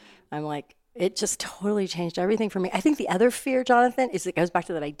 I'm like, it just totally changed everything for me. I think the other fear, Jonathan, is it goes back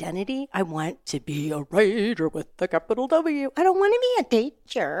to that identity. I want to be a writer with a capital W. I don't want to be a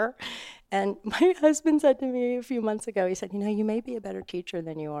teacher. And my husband said to me a few months ago, he said, you may be a better teacher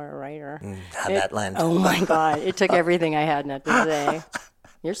than you are a writer. How'd that land? Oh my God. It took everything I had not to say.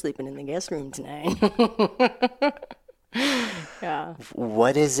 You're sleeping in the guest room tonight. Yeah.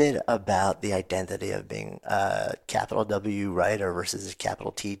 What is it about the identity of being a capital W writer versus a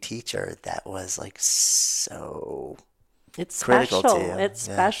capital T teacher that was so it's critical special. to you? It's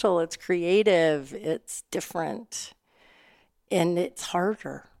special. It's creative. It's different. And it's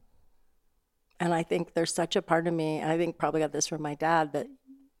harder. And I think there's such a part of me, and I think probably got this from my dad, that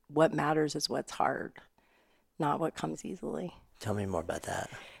what matters is what's hard, not what comes easily. Tell me more about that.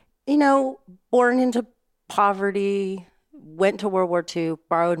 You know, born into poverty, went to World War II,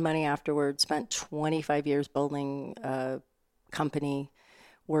 borrowed money afterwards, spent 25 years building a company,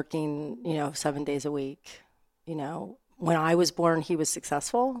 working, 7 days a week. When I was born, he was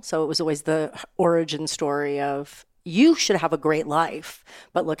successful. So it was always the origin story of, you should have a great life,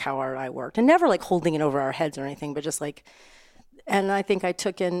 but look how hard I worked. And never like holding it over our heads or anything, but just like, and I think I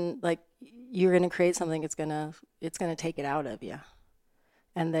took in like, you're going to create something, it's going to take it out of you.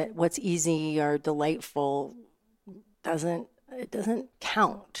 And that what's easy or delightful doesn't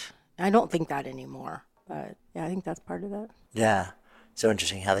count. I don't think that anymore, but yeah, I think that's part of it. Yeah. So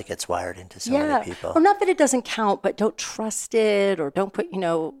interesting how that gets wired into so many people. Well, not that it doesn't count, but don't trust it, or don't put,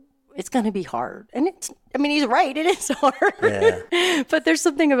 it's going to be hard. And he's right, it is hard. Yeah. But there's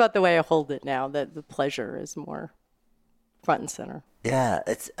something about the way I hold it now that the pleasure is more front and center. Yeah.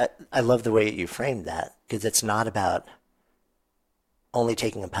 I love the way you framed that, because it's not about only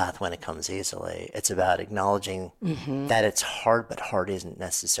taking a path when it comes easily. It's about acknowledging that it's hard, but hard isn't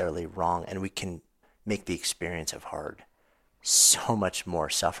necessarily wrong. And we can make the experience of hard so much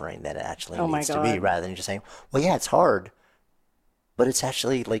more suffering than it actually needs to be, rather than just saying, well, yeah, it's hard, but it's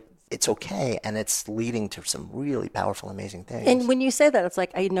actually like, it's okay, and it's leading to some really powerful, amazing things. And when you say that, it's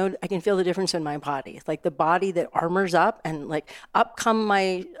like, I know I can feel the difference in my body. It's like the body that armors up, and like up come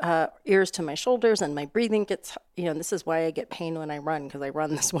my ears to my shoulders, and my breathing gets, this is why I get pain when I run, because I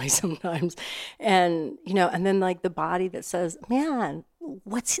run this way sometimes. And, and then like the body that says, man,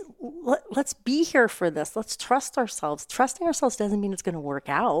 let's be here for this. Let's trust ourselves. Trusting ourselves doesn't mean it's going to work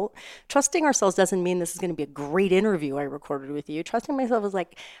out. Trusting ourselves doesn't mean this is going to be a great interview I recorded with you. Trusting myself is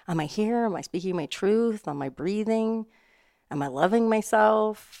like, am I here? Am I speaking my truth? Am I breathing? Am I loving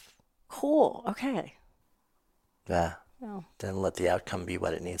myself? Cool. Okay. Yeah. Then let the outcome be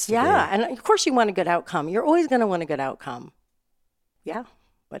what it needs to be. Yeah. And of course you want a good outcome. You're always going to want a good outcome. Yeah.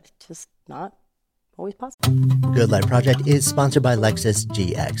 But it's just not always possible. Good Life Project is sponsored by Lexus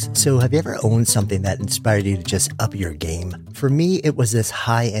GX. So have you ever owned something that inspired you to just up your game? For me, it was this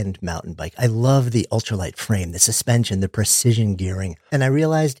high-end mountain bike. I love the ultralight frame, the suspension, the precision gearing, and I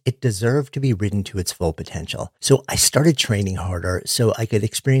realized it deserved to be ridden to its full potential. So I started training harder so I could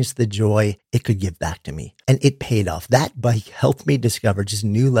experience the joy it could give back to me. And it paid off. That bike helped me discover just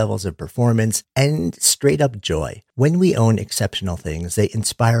new levels of performance and straight up joy. When we own exceptional things, they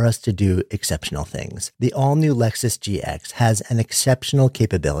inspire us to do exceptional things. The all-new Lexus GX has an exceptional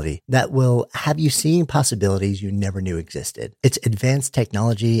capability that will have you seeing possibilities you never knew existed. Its advanced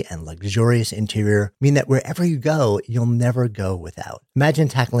technology and luxurious interior mean that wherever you go, you'll never go without. Imagine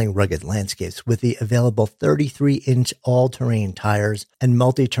tackling rugged landscapes with the available 33-inch all-terrain tires and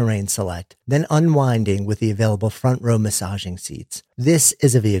multi-terrain select, then unwinding with the available front-row massaging seats. This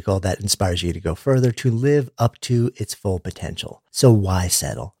is a vehicle that inspires you to go further, to live up to its full potential. So why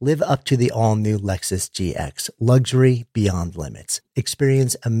settle? Live up to the all-new Lexus GX, luxury beyond limits.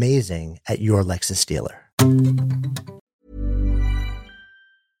 Experience amazing at your Lexus dealer.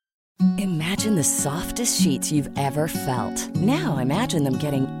 Imagine the softest sheets you've ever felt. Now imagine them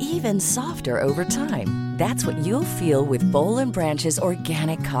getting even softer over time. That's what you'll feel with Boll & Branch's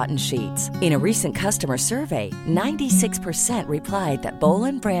organic cotton sheets. In a recent customer survey, 96% replied that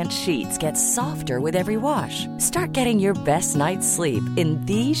Boll & Branch sheets get softer with every wash. Start getting your best night's sleep in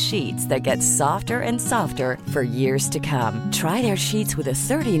these sheets that get softer and softer for years to come. Try their sheets with a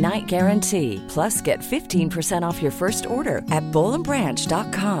 30-night guarantee. Plus, get 15% off your first order at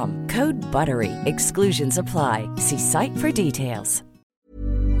bollandbranch.com. Code BUTTERY. Exclusions apply. See site for details.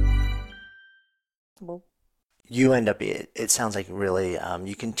 You end up, it sounds like really,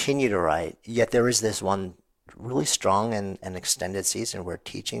 you continue to write, yet there is this one really strong and extended season where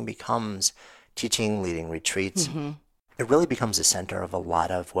teaching, leading retreats. Mm-hmm. It really becomes the center of a lot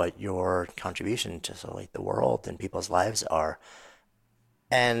of what your contribution to sort of like the world and people's lives are.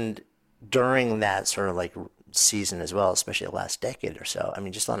 And during that sort of like season as well, especially the last decade or so, I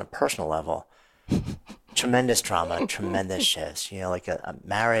mean, just on a personal level, tremendous trauma, tremendous shifts, like a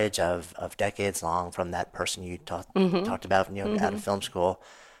marriage of decades long from that person you talked about, out of film school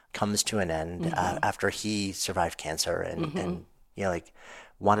comes to an end after he survived cancer and like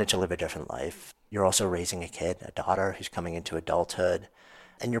wanted to live a different life. You're also raising a kid, a daughter who's coming into adulthood,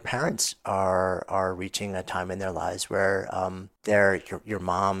 and your parents are reaching a time in their lives where your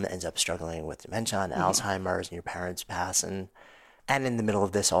mom ends up struggling with dementia and Alzheimer's, and your parents pass, and in the middle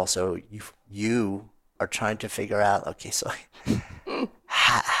of this also you are trying to figure out, okay, so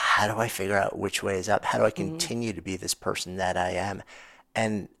how do I figure out which way is up? How do I continue to be this person that I am?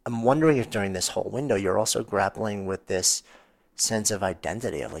 And I'm wondering if during this whole window, you're also grappling with this sense of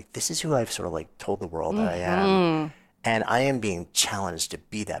identity of like, this is who I've sort of like told the world that I am. And I am being challenged to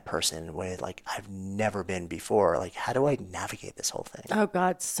be that person in a way like I've never been before. Like, how do I navigate this whole thing? Oh,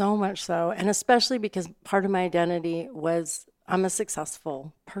 God, so much so. And especially because part of my identity was I'm a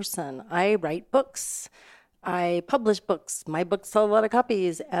successful person. I write books. I publish books. My books sell a lot of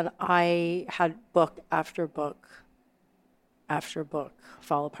copies. And I had book after book after book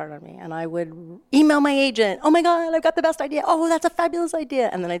fall apart on me. And I would email my agent, oh my God, I've got the best idea. Oh, that's a fabulous idea.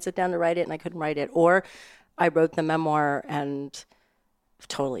 And then I'd sit down to write it and I couldn't write it. Or I wrote the memoir and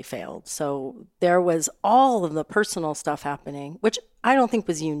totally failed. So there was all of the personal stuff happening, which I don't think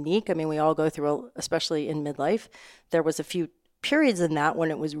was unique. I mean, we all go through, especially in midlife. There was a few periods in that when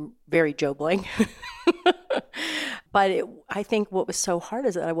it was very Joe Blank. But I think what was so hard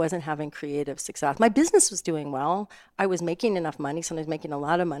is that I wasn't having creative success. My business was doing well. I was making enough money, sometimes making a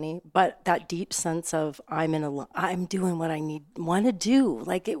lot of money, but that deep sense of I'm doing what I want to do.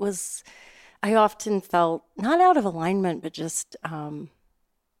 Like it was, I often felt not out of alignment, but just, I don't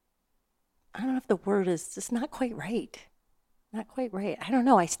know if the word is just not quite right. Not quite right. I don't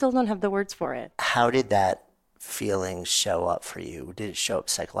know. I still don't have the words for it. How did that feeling show up for you? Did it show up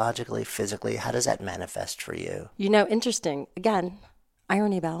psychologically, physically? How does that manifest for you? You know, interesting. Again,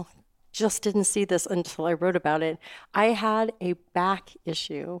 irony bell. Just didn't see this until I wrote about it. I had a back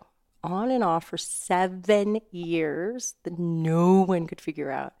issue on and off for 7 years that no one could figure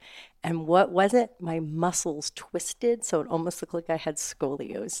out. And what was it? My muscles twisted, so it almost looked like I had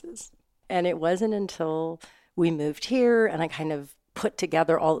scoliosis. And it wasn't until we moved here and I kind of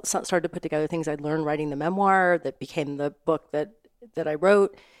started to put together things I'd learned writing the memoir that became the book that I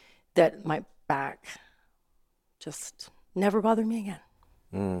wrote, that my back just never bothered me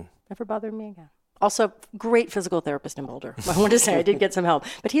again. Never bothered me again. Also, great physical therapist in Boulder. I want to say I did get some help,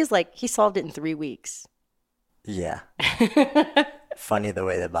 but he solved it in 3 weeks. Yeah. Funny the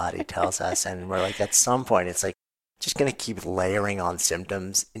way the body tells us. And we're like, at some point, it's like, just going to keep layering on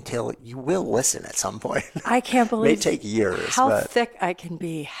symptoms until you will listen at some point. I can't believe it may take years. How thick I can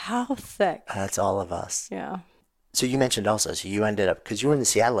be. How thick. That's all of us. Yeah. So you mentioned also, so you ended up, because you were in the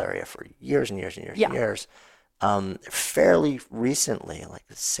Seattle area for years and years and years and years. Fairly recently, like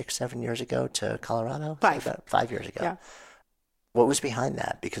 6-7 years ago to Colorado? 5. About 5 years ago. Yeah. What was behind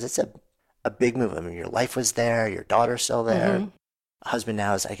that? Because it's a big move. I mean, your life was there, your daughter's still there. Husband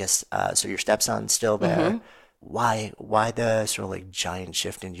now is, I guess, so your stepson's still there. Why the sort of like giant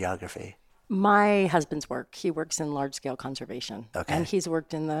shift in geography? My husband's work. He works in large-scale conservation. Okay. And he's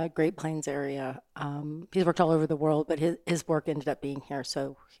worked in the Great Plains area. He's worked all over the world, but his work ended up being here,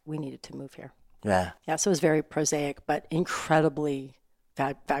 so we needed to move here. Yeah. Yeah, so it was very prosaic, but incredibly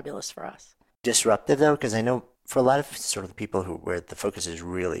fabulous for us. Disruptive, though, because I know for a lot of sort of the people where the focus is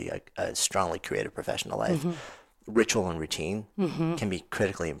really a strongly creative professional life, ritual and routine can be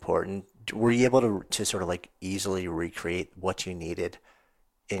critically important. Were you able to sort of like easily recreate what you needed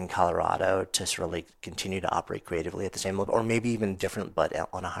in Colorado to sort of like continue to operate creatively at the same level, or maybe even different, but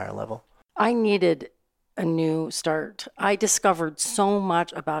on a higher level? I needed a new start. I discovered so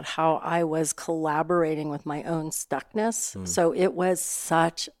much about how I was collaborating with my own stuckness. So it was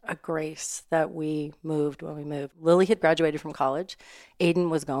such a grace that we moved when we moved. Lily had graduated from college. Aiden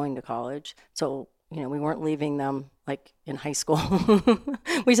was going to college. So, you know, we weren't leaving them like in high school.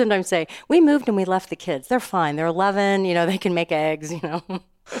 We sometimes say, we moved and we left the kids. They're fine. They're 11, you know, they can make eggs, you know.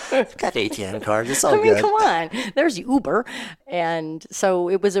 They've got ATM cards. It's all good. I mean, come on. There's Uber. And so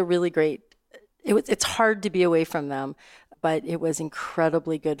it was a really great, it's hard to be away from them, but it was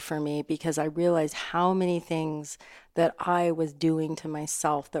incredibly good for me because I realized how many things that I was doing to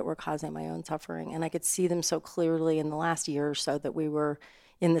myself that were causing my own suffering. And I could see them so clearly in the last year or so that we were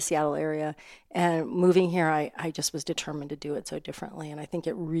in the Seattle area. And moving here, I just was determined to do it so differently. And I think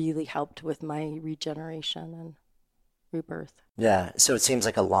it really helped with my regeneration and rebirth. Yeah. So it seems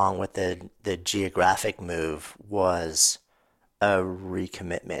like along with the geographic move was a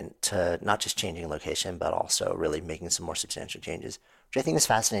recommitment to not just changing location, but also really making some more substantial changes, which I think is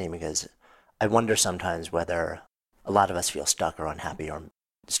fascinating because I wonder sometimes whether a lot of us feel stuck or unhappy or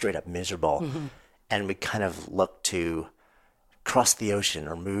straight up miserable. And we kind of look to cross the ocean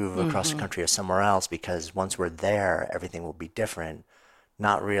or move across the country or somewhere else because once we're there, everything will be different.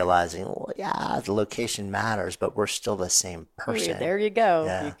 Not realizing, well, yeah, the location matters, but we're still the same person. There you go.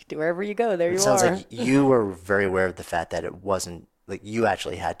 Yeah. Wherever you go, there you are. It sounds like you were very aware of the fact that it wasn't like you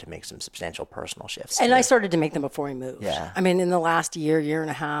actually had to make some substantial personal shifts. And too. I started to make them before we moved. Yeah. I mean, in the last year and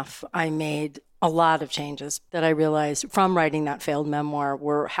a half, I made a lot of changes that I realized from writing that failed memoir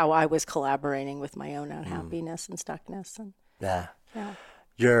were how I was collaborating with my own unhappiness and stuckness. And Yeah. yeah.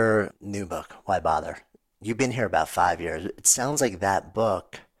 Your new book, Why Bother? You've been here about 5 years. It sounds like that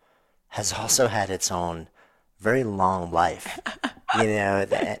book has also had its own very long life,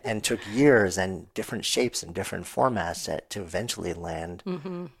 and took years and different shapes and different formats to eventually land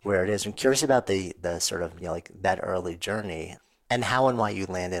where it is. I'm curious about the sort of, like that early journey and how and why you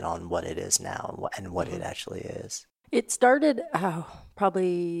landed on what it is now and what it actually is. It started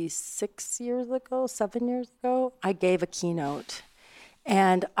probably 7 years ago. I gave a keynote,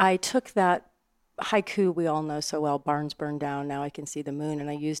 and I took that haiku we all know so well, barns burn down, now I can see the moon, and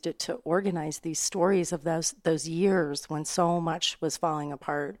I used it to organize these stories of those years when so much was falling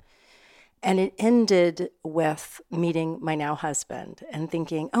apart. And it ended with meeting my now husband and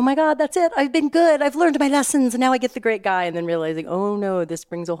thinking, oh my God, that's it. I've been good. I've learned my lessons, and now I get the great guy. And then realizing, oh no, this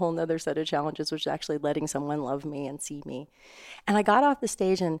brings a whole nother set of challenges, which is actually letting someone love me and see me. And I got off the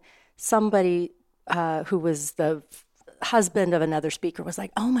stage, and somebody who was the husband of another speaker was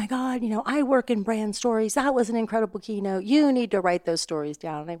like, oh my God, I work in brand stories. That was an incredible keynote. You need to write those stories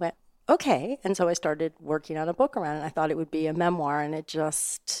down. And I went, okay. And so I started working on a book around it. I thought it would be a memoir. And it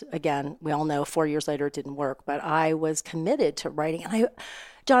just, again, we all know 4 years later it didn't work, but I was committed to writing. And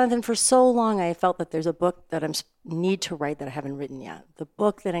Jonathan, for so long, I felt that there's a book that I need to write that I haven't written yet. The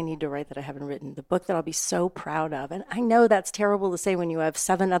book that I need to write that I haven't written. The book that I'll be so proud of. And I know that's terrible to say when you have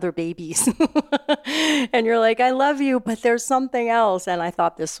 7 other babies. And you're like, I love you, but there's something else. And I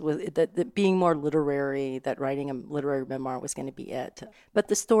thought this was, that being more literary, that writing a literary memoir was going to be it. But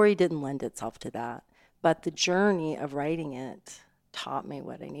the story didn't lend itself to that. But the journey of writing it taught me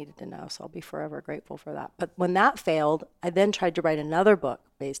what I needed to know. So I'll be forever grateful for that. But when that failed, I then tried to write another book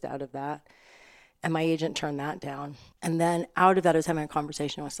based out of that. And my agent turned that down. And then out of that, I was having a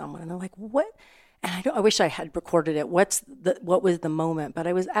conversation with someone, and they're like, what? And I wish I had recorded it. What was the moment? But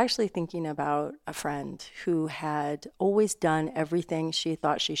I was actually thinking about a friend who had always done everything she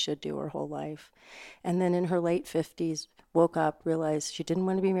thought she should do her whole life. And then in her late 50s, woke up, realized she didn't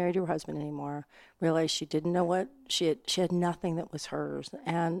want to be married to her husband anymore, realized she didn't know what, she had nothing that was hers.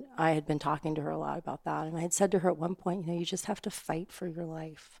 And I had been talking to her a lot about that. And I had said to her at one point, you just have to fight for your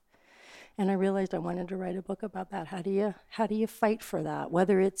life. And I realized I wanted to write a book about that. How do you fight for that?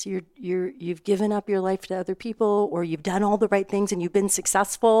 Whether it's you've given up your life to other people, or you've done all the right things and you've been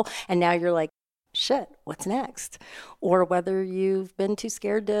successful, and now you're like, shit, what's next? Or whether you've been too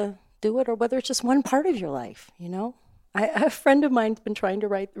scared to do it, or whether it's just one part of your life, a friend of mine's been trying to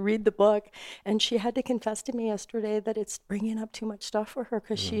read the book, and she had to confess to me yesterday that it's bringing up too much stuff for her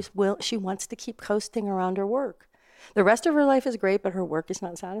because she wants to keep coasting around her work. The rest of her life is great, but her work is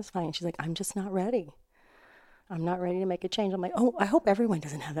not satisfying. She's like, I'm just not ready. I'm not ready to make a change. I'm like, oh, I hope everyone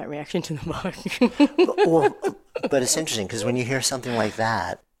doesn't have that reaction to the book. But it's interesting because when you hear something like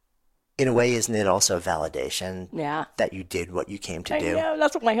that, in a way, isn't it also a validation that you did what you came to do? Yeah,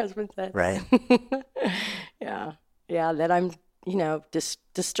 that's what my husband said. Right. Yeah, that I'm,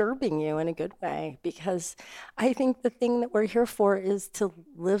 disturbing you in a good way, because I think the thing that we're here for is to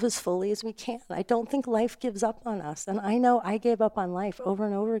live as fully as we can. I don't think life gives up on us. And I know I gave up on life over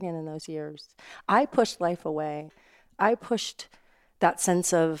and over again in those years. I pushed life away. I pushed that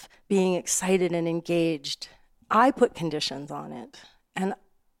sense of being excited and engaged. I put conditions on it. And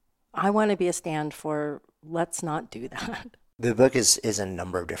I want to be a stand for let's not do that. The book is a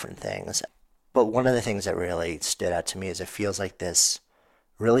number of different things. But one of the things that really stood out to me is it feels like this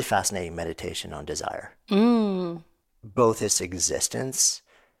really fascinating meditation on desire. Both its existence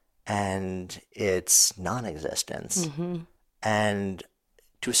and its non-existence. Mm-hmm. And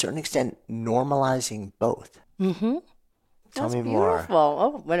to a certain extent, normalizing both. Mm-hmm. Tell That's me beautiful. more.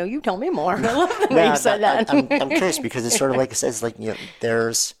 Oh, well, you tell me more. I love the way you said that. I'm curious because it's sort of like it says,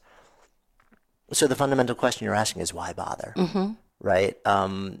 there's... So the fundamental question you're asking is why bother? Mm-hmm. Right?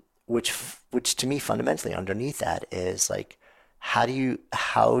 Which to me fundamentally underneath that is like, how do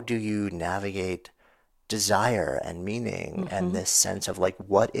you navigate desire and meaning and this sense of like,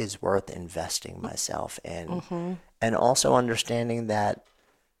 what is worth investing myself in? And also understanding that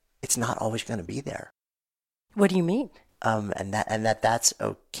it's not always going to be there. What do you mean? And that's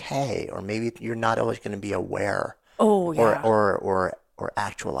okay. Or maybe you're not always going to be aware. Oh, yeah. Or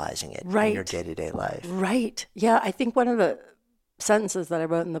actualizing it in your day-to-day life. Right. Yeah. I think one of the sentences that I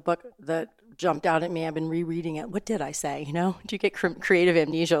wrote in the book that jumped out at me, I've been rereading it. What did I say? Do you get creative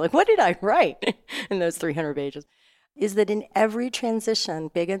amnesia? Like, what did I write in those 300 pages? Is that in every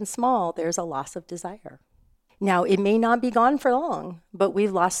transition, big and small, there's a loss of desire. Now, it may not be gone for long, but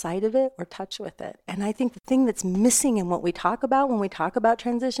we've lost sight of it or touch with it. And I think the thing that's missing in what we talk about when we talk about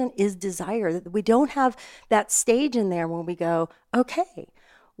transition is desire. That we don't have that stage in there when we go, okay,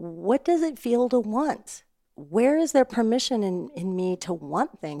 what does it feel to want? Where is there permission in me to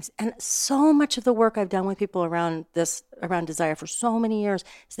want things? And so much of the work I've done with people around desire for so many years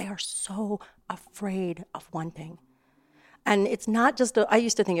is they are so afraid of wanting. And it's not just, I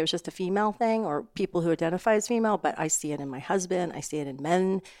used to think it was just a female thing or people who identify as female, but I see it in my husband. I see it in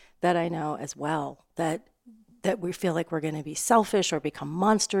men that I know as well, that we feel like we're going to be selfish or become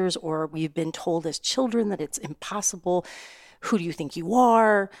monsters, or we've been told as children that it's impossible. Who do you think you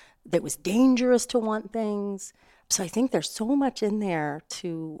are? That it was dangerous to want things. So I think there's so much in there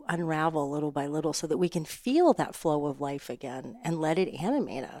to unravel little by little so that we can feel that flow of life again and let it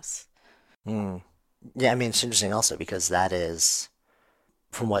animate us. Yeah, I mean, it's interesting also because that is,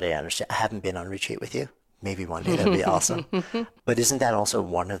 from what I understand, I haven't been on retreat with you. Maybe one day that'd be awesome. But isn't that also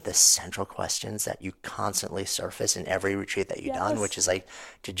one of the central questions that you constantly surface in every retreat that you've done, which is like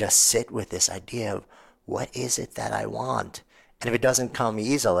to just sit with this idea of what is it that I want? And if it doesn't come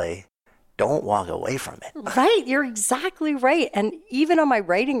easily, don't walk away from it. Right. You're exactly right. And even on my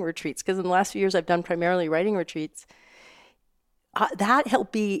writing retreats, because in the last few years I've done primarily writing retreats, that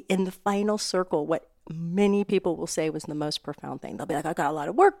helped be in the final circle what many people will say was the most profound thing. They'll be like, I got a lot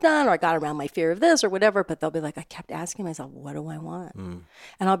of work done, or I got around my fear of this or whatever, but they'll be like, I kept asking myself, what do I want? And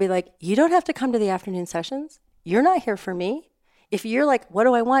I'll be like, you don't have to come to the afternoon sessions. You're not here for me. If you're like, what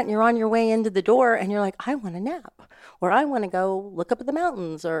do I want? And you're on your way into the door and you're like, I want a nap, or I want to go look up at the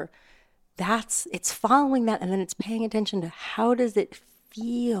mountains, or it's following that. And then it's paying attention to how does it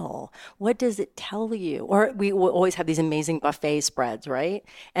feel? What does it tell you? Or we will always have these amazing buffet spreads, right?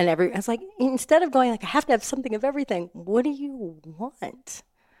 And it's like, instead of going like, I have to have something of everything, what do you want?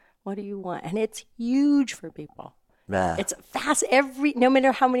 What do you want? And it's huge for people. Yeah. It's fast. No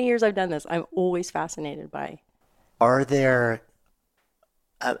matter how many years I've done this, I'm always fascinated by. Are there,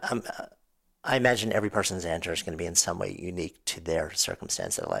 I imagine every person's answer is going to be in some way unique to their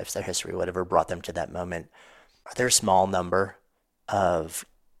circumstance, their lives, their history, whatever brought them to that moment. Are there a small number of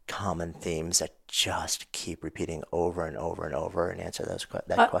common themes that just keep repeating over and over and over and answer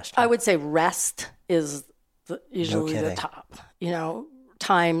that question? I would say rest is usually the top.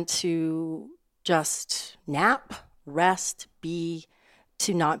 Time to just nap, rest,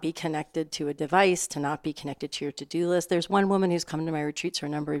 to not be connected to a device, to not be connected to your to-do list. There's one woman who's come to my retreats for a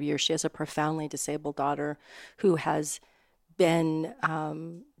number of years. She has a profoundly disabled daughter who has been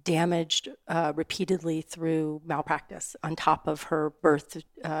damaged repeatedly through malpractice on top of her birth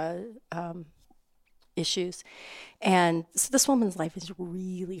issues. And so this woman's life is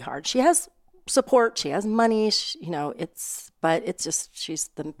really hard. She has support, she has money, but it's just, she's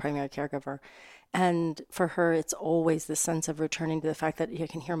the primary caregiver. And for her, it's always this sense of returning to the fact that I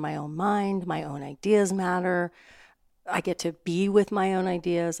can hear my own mind, my own ideas matter. I get to be with my own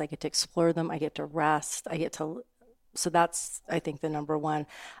ideas. I get to explore them. I get to rest. So that's, I think, the number one.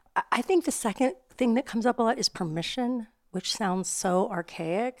 I think the second thing that comes up a lot is permission, which sounds so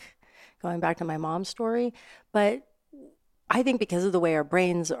archaic, going back to my mom's story. But I think because of the way our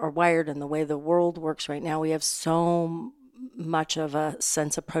brains are wired and the way the world works right now, we have so much of a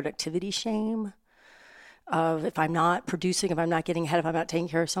sense of productivity shame. Of if I'm not producing, if I'm not getting ahead, if I'm not taking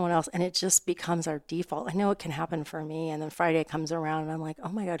care of someone else, and it just becomes our default. I know it can happen for me, and then Friday comes around and I'm like, oh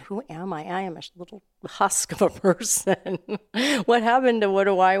my God, who am I? I am a little husk of a person. What happened to what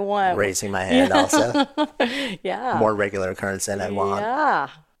do I want? Raising my hand also. Yeah. More regular occurrence than I want. Yeah.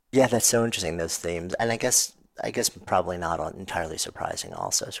 Yeah, that's so interesting, those themes. And I guess probably not entirely surprising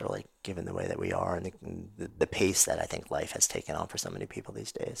also, sort of like given the way that we are and the pace that I think life has taken on for so many people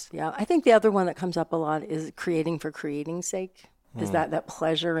these days. Yeah, I think the other one that comes up a lot is creating for creating's sake. Is that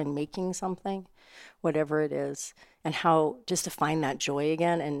pleasure in making something, whatever it is, and how just to find that joy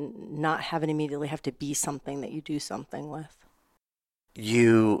again and not have it immediately have to be something that you do something with.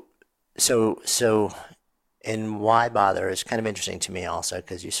 So and why bother is kind of interesting to me also,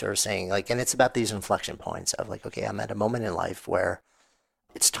 because you're sort of saying like, and it's about these inflection points of like, okay, I'm at a moment in life where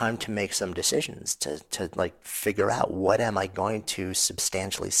it's time to make some decisions to like figure out what am I going to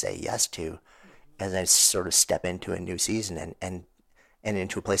substantially say yes to as I sort of step into a new season and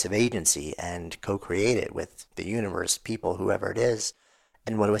into a place of agency and co-create it with the universe, people, whoever it is.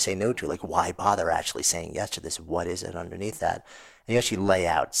 And what do I say no to? Like, why bother actually saying yes to this? What is it underneath that? And you actually lay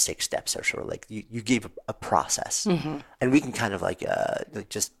out 6 steps, or sort of like you give a process. Mm-hmm. And we can kind of like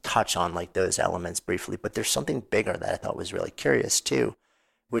just touch on like those elements briefly. But there's something bigger that I thought was really curious too,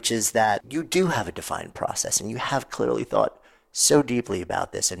 which is that you do have a defined process and you have clearly thought so deeply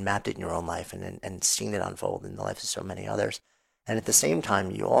about this and mapped it in your own life and seen it unfold in the lives of so many others. And at the same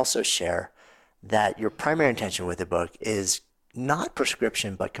time, you also share that your primary intention with the book is not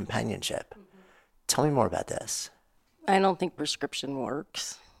prescription, but companionship. Tell me more about this. I don't think prescription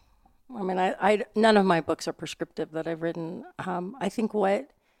works. I mean, I none of my books are prescriptive that I've written. I think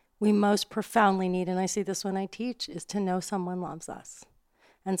what we most profoundly need, and I see this when I teach, is to know someone loves us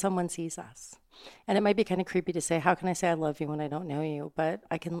and someone sees us. And it might be kind of creepy to say, how can I say I love you when I don't know you? But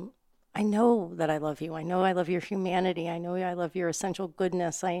I know that I love you. I know I love your humanity. I know I love your essential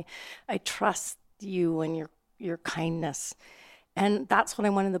goodness. I trust you and your kindness. And that's what I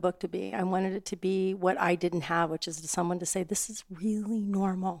wanted the book to be. I wanted it to be what I didn't have, which is someone to say, this is really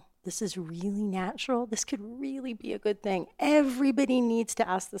normal. This is really natural. This could really be a good thing. Everybody needs to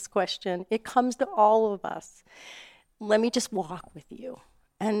ask this question. It comes to all of us. Let me just walk with you.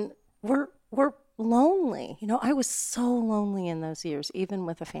 And we're lonely. You know, I was so lonely in those years, even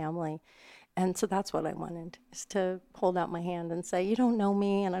with a family. And so that's what I wanted, is to hold out my hand and say, you don't know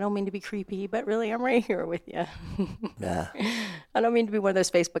me, and I don't mean to be creepy, but really I'm right here with you. Yeah. I don't mean to be one of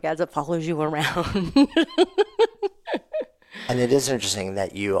those Facebook ads that follows you around. And it is interesting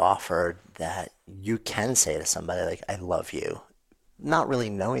that you offered that you can say to somebody, like, I love you, not really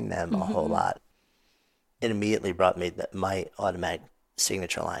knowing them a whole lot. It immediately brought me my automatic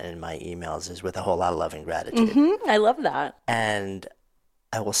signature line in my emails is with a whole lot of love and gratitude. I love that. And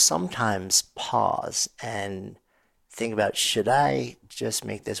I will sometimes pause and think about, should I just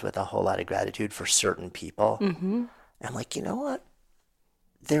make this with a whole lot of gratitude for certain people? I'm like, you know what?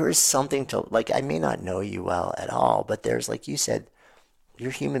 There is something to, like, I may not know you well at all, but there's, like you said, you're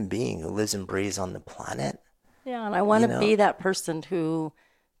a human being who lives and breathes on the planet. Yeah, and I want to be that person who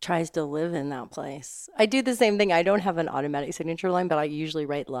tries to live in that place. I do the same thing. I don't have an automatic signature line, but I usually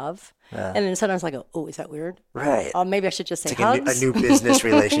write love. And then sometimes I go, oh, is that weird? Right. Maybe I should just say it's like hugs. a new business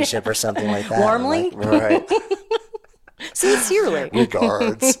relationship or something like that. Warmly? Like, right. Sincerely.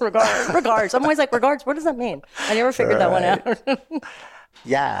 Regards. Regards. I'm always like, regards, what does that mean? I never figured that one out.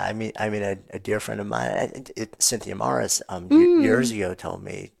 Yeah, I mean, a dear friend of mine, Cynthia Morris, years ago told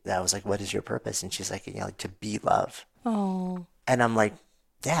me that. I was like, what is your purpose? And she's like, like to be love. Oh. And I'm like,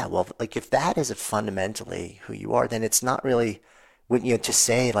 yeah, well, like if that is fundamentally who you are, then it's not really, to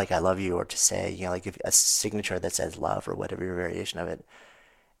say like I love you, or to say, like if a signature that says love or whatever your variation of it,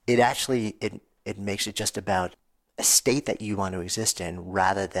 it actually, it makes it just about a state that you want to exist in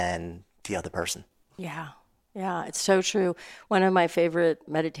rather than the other person. Yeah. Yeah, it's so true. One of my favorite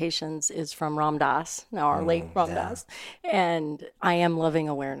meditations is from Ram Dass, now our late Ram Dass, and I am loving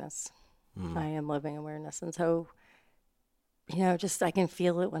awareness. I am loving awareness. And so, just I can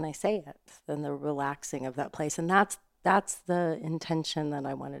feel it when I say it, and the relaxing of that place. And that's the intention that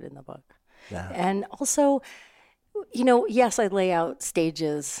I wanted in the book. Yeah. And also, yes, I lay out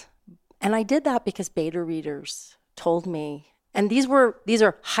stages, and I did that because beta readers told me. And these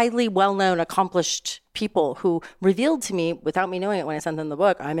are highly well-known, accomplished people who revealed to me, without me knowing it when I sent them the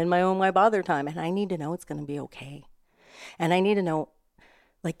book, I'm in my own why bother time, and I need to know it's going to be okay. And I need to know,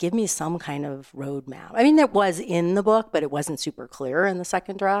 like, give me some kind of roadmap. I mean, it was in the book, but it wasn't super clear in the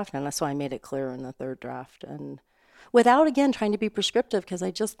second draft, and so I made it clear in the third draft. And without, again, trying to be prescriptive, because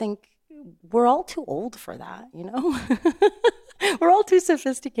I just think we're all too old for that, We're all too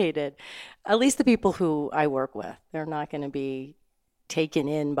sophisticated. At least the people who I work with, they're not going to be taken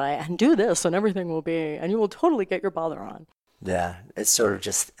in by, and do this and everything will be, and you will totally get your bother on. Yeah, it's sort of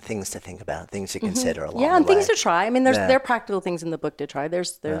just things to think about, things to consider along Yeah, and the way. things to try. I mean, there are practical things in the book to try.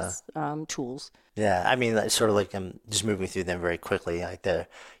 There's tools. Yeah, I mean, sort of like I'm just moving through them very quickly. Like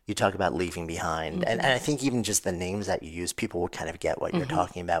you talk about leaving behind, and I think even just the names that you use, people will kind of get what you're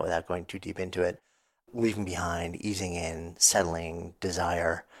talking about without going too deep into it. Leaving behind, easing in, settling,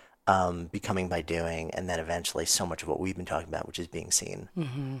 desire, becoming by doing, and then eventually so much of what we've been talking about, which is being seen,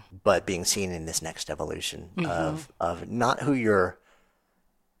 but being seen in this next evolution of not who you're,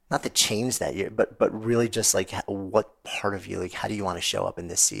 not the change that you're, but really just like what part of you, like how do you want to show up in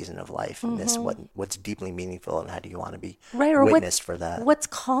this season of life, and this what's deeply meaningful, and how do you want to be witnessed for that? What's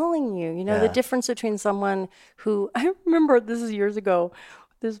calling you? The difference between someone who, I remember this is years ago,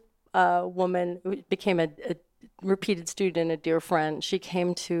 this woman who became a repeated student, a dear friend. She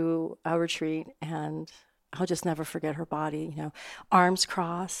came to a retreat, and I'll just never forget her body, arms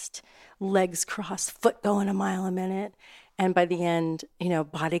crossed, legs crossed, foot going a mile a minute. And by the end,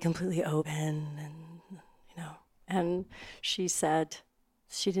 body completely open. And she said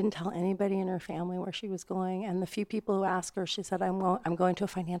she didn't tell anybody in her family where she was going. And the few people who asked her, she said, I'm going to a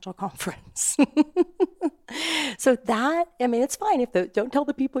financial conference. So that, I mean, it's fine if don't tell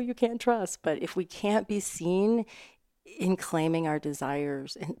the people you can't trust, but if we can't be seen, in claiming our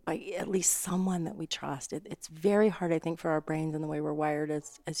desires and by at least someone that we trust. It's very hard, I think, for our brains and the way we're wired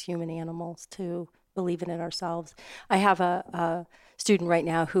as human animals to believe in it ourselves. I have a student right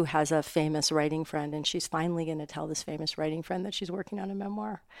now who has a famous writing friend, and she's finally going to tell this famous writing friend that she's working on a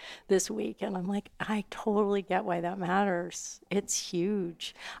memoir this week. And I'm like, I totally get why that matters. It's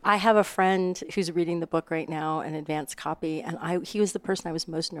huge. I have a friend who's reading the book right now, an advanced copy, and he was the person I was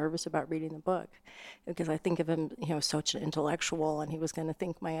most nervous about reading the book, because I think of him, such an intellectual, and he was going to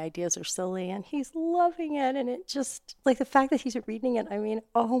think my ideas are silly, and he's loving it. And it just, like, the fact that he's reading it, I mean,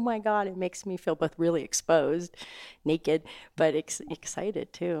 oh my God, it makes me feel both really exposed, naked, but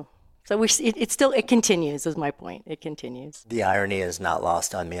excited too. So it continues, is my point. It continues. The irony is not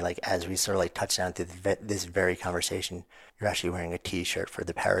lost on me. Like, as we sort of like touch down through this very conversation, you're actually wearing a T-shirt for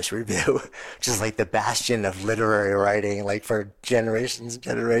the Paris Review, which is like the bastion of literary writing, like for generations and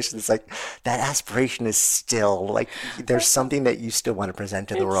generations. Like, that aspiration is still like, there's something that you still want to present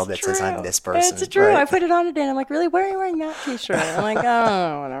to the world that says, I'm this person. It's true. Right? I put it on today and I'm like, really? Why are you wearing that T-shirt? I'm like,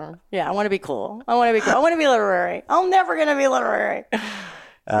 oh, whatever. Yeah, I want to be cool. I want to be literary. I'm never going to be literary.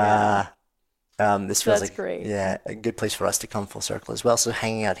 This feels like great. Yeah, a good place for us to come full circle as well. So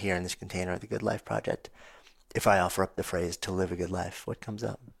hanging out here in this container of the Good Life Project, if I offer up the phrase to live a good life, what comes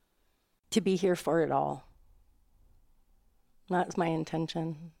up? To be here for it all. That's my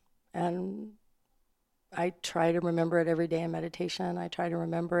intention. And I try to remember it every day in meditation. I try to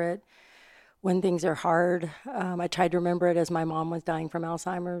remember it when things are hard. I tried to remember it as my mom was dying from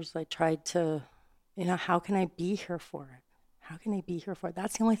Alzheimer's. I tried to, how can I be here for it? How can I be here for it?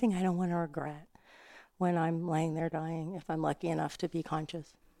 That's the only thing I don't want to regret when I'm laying there dying, if I'm lucky enough to be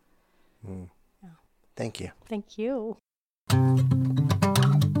conscious. Yeah. Thank you. Thank you.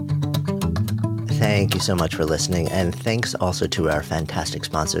 Thank you so much for listening, and thanks also to our fantastic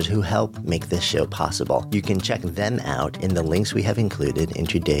sponsors who help make this show possible. You can check them out in the links we have included in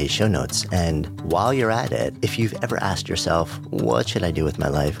today's show notes. And while you're at it, if you've ever asked yourself, what should I do with my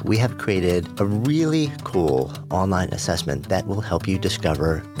life? We have created a really cool online assessment that will help you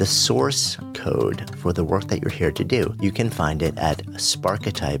discover the source code for the work that you're here to do. You can find it at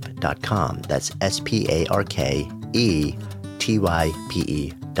sparketype.com. That's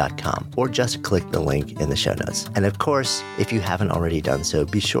SPARKETYPE.com, or just click the link in the show notes. And of course, if you haven't already done so,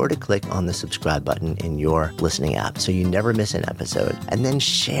 be sure to click on the subscribe button in your listening app so you never miss an episode. And then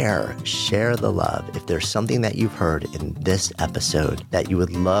share the love. If there's something that you've heard in this episode that you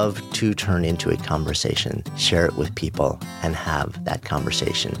would love to turn into a conversation, share it with people and have that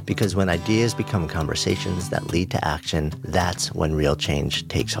conversation. Because when ideas become conversations that lead to action, that's when real change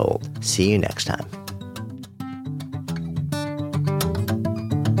takes hold. See you next time.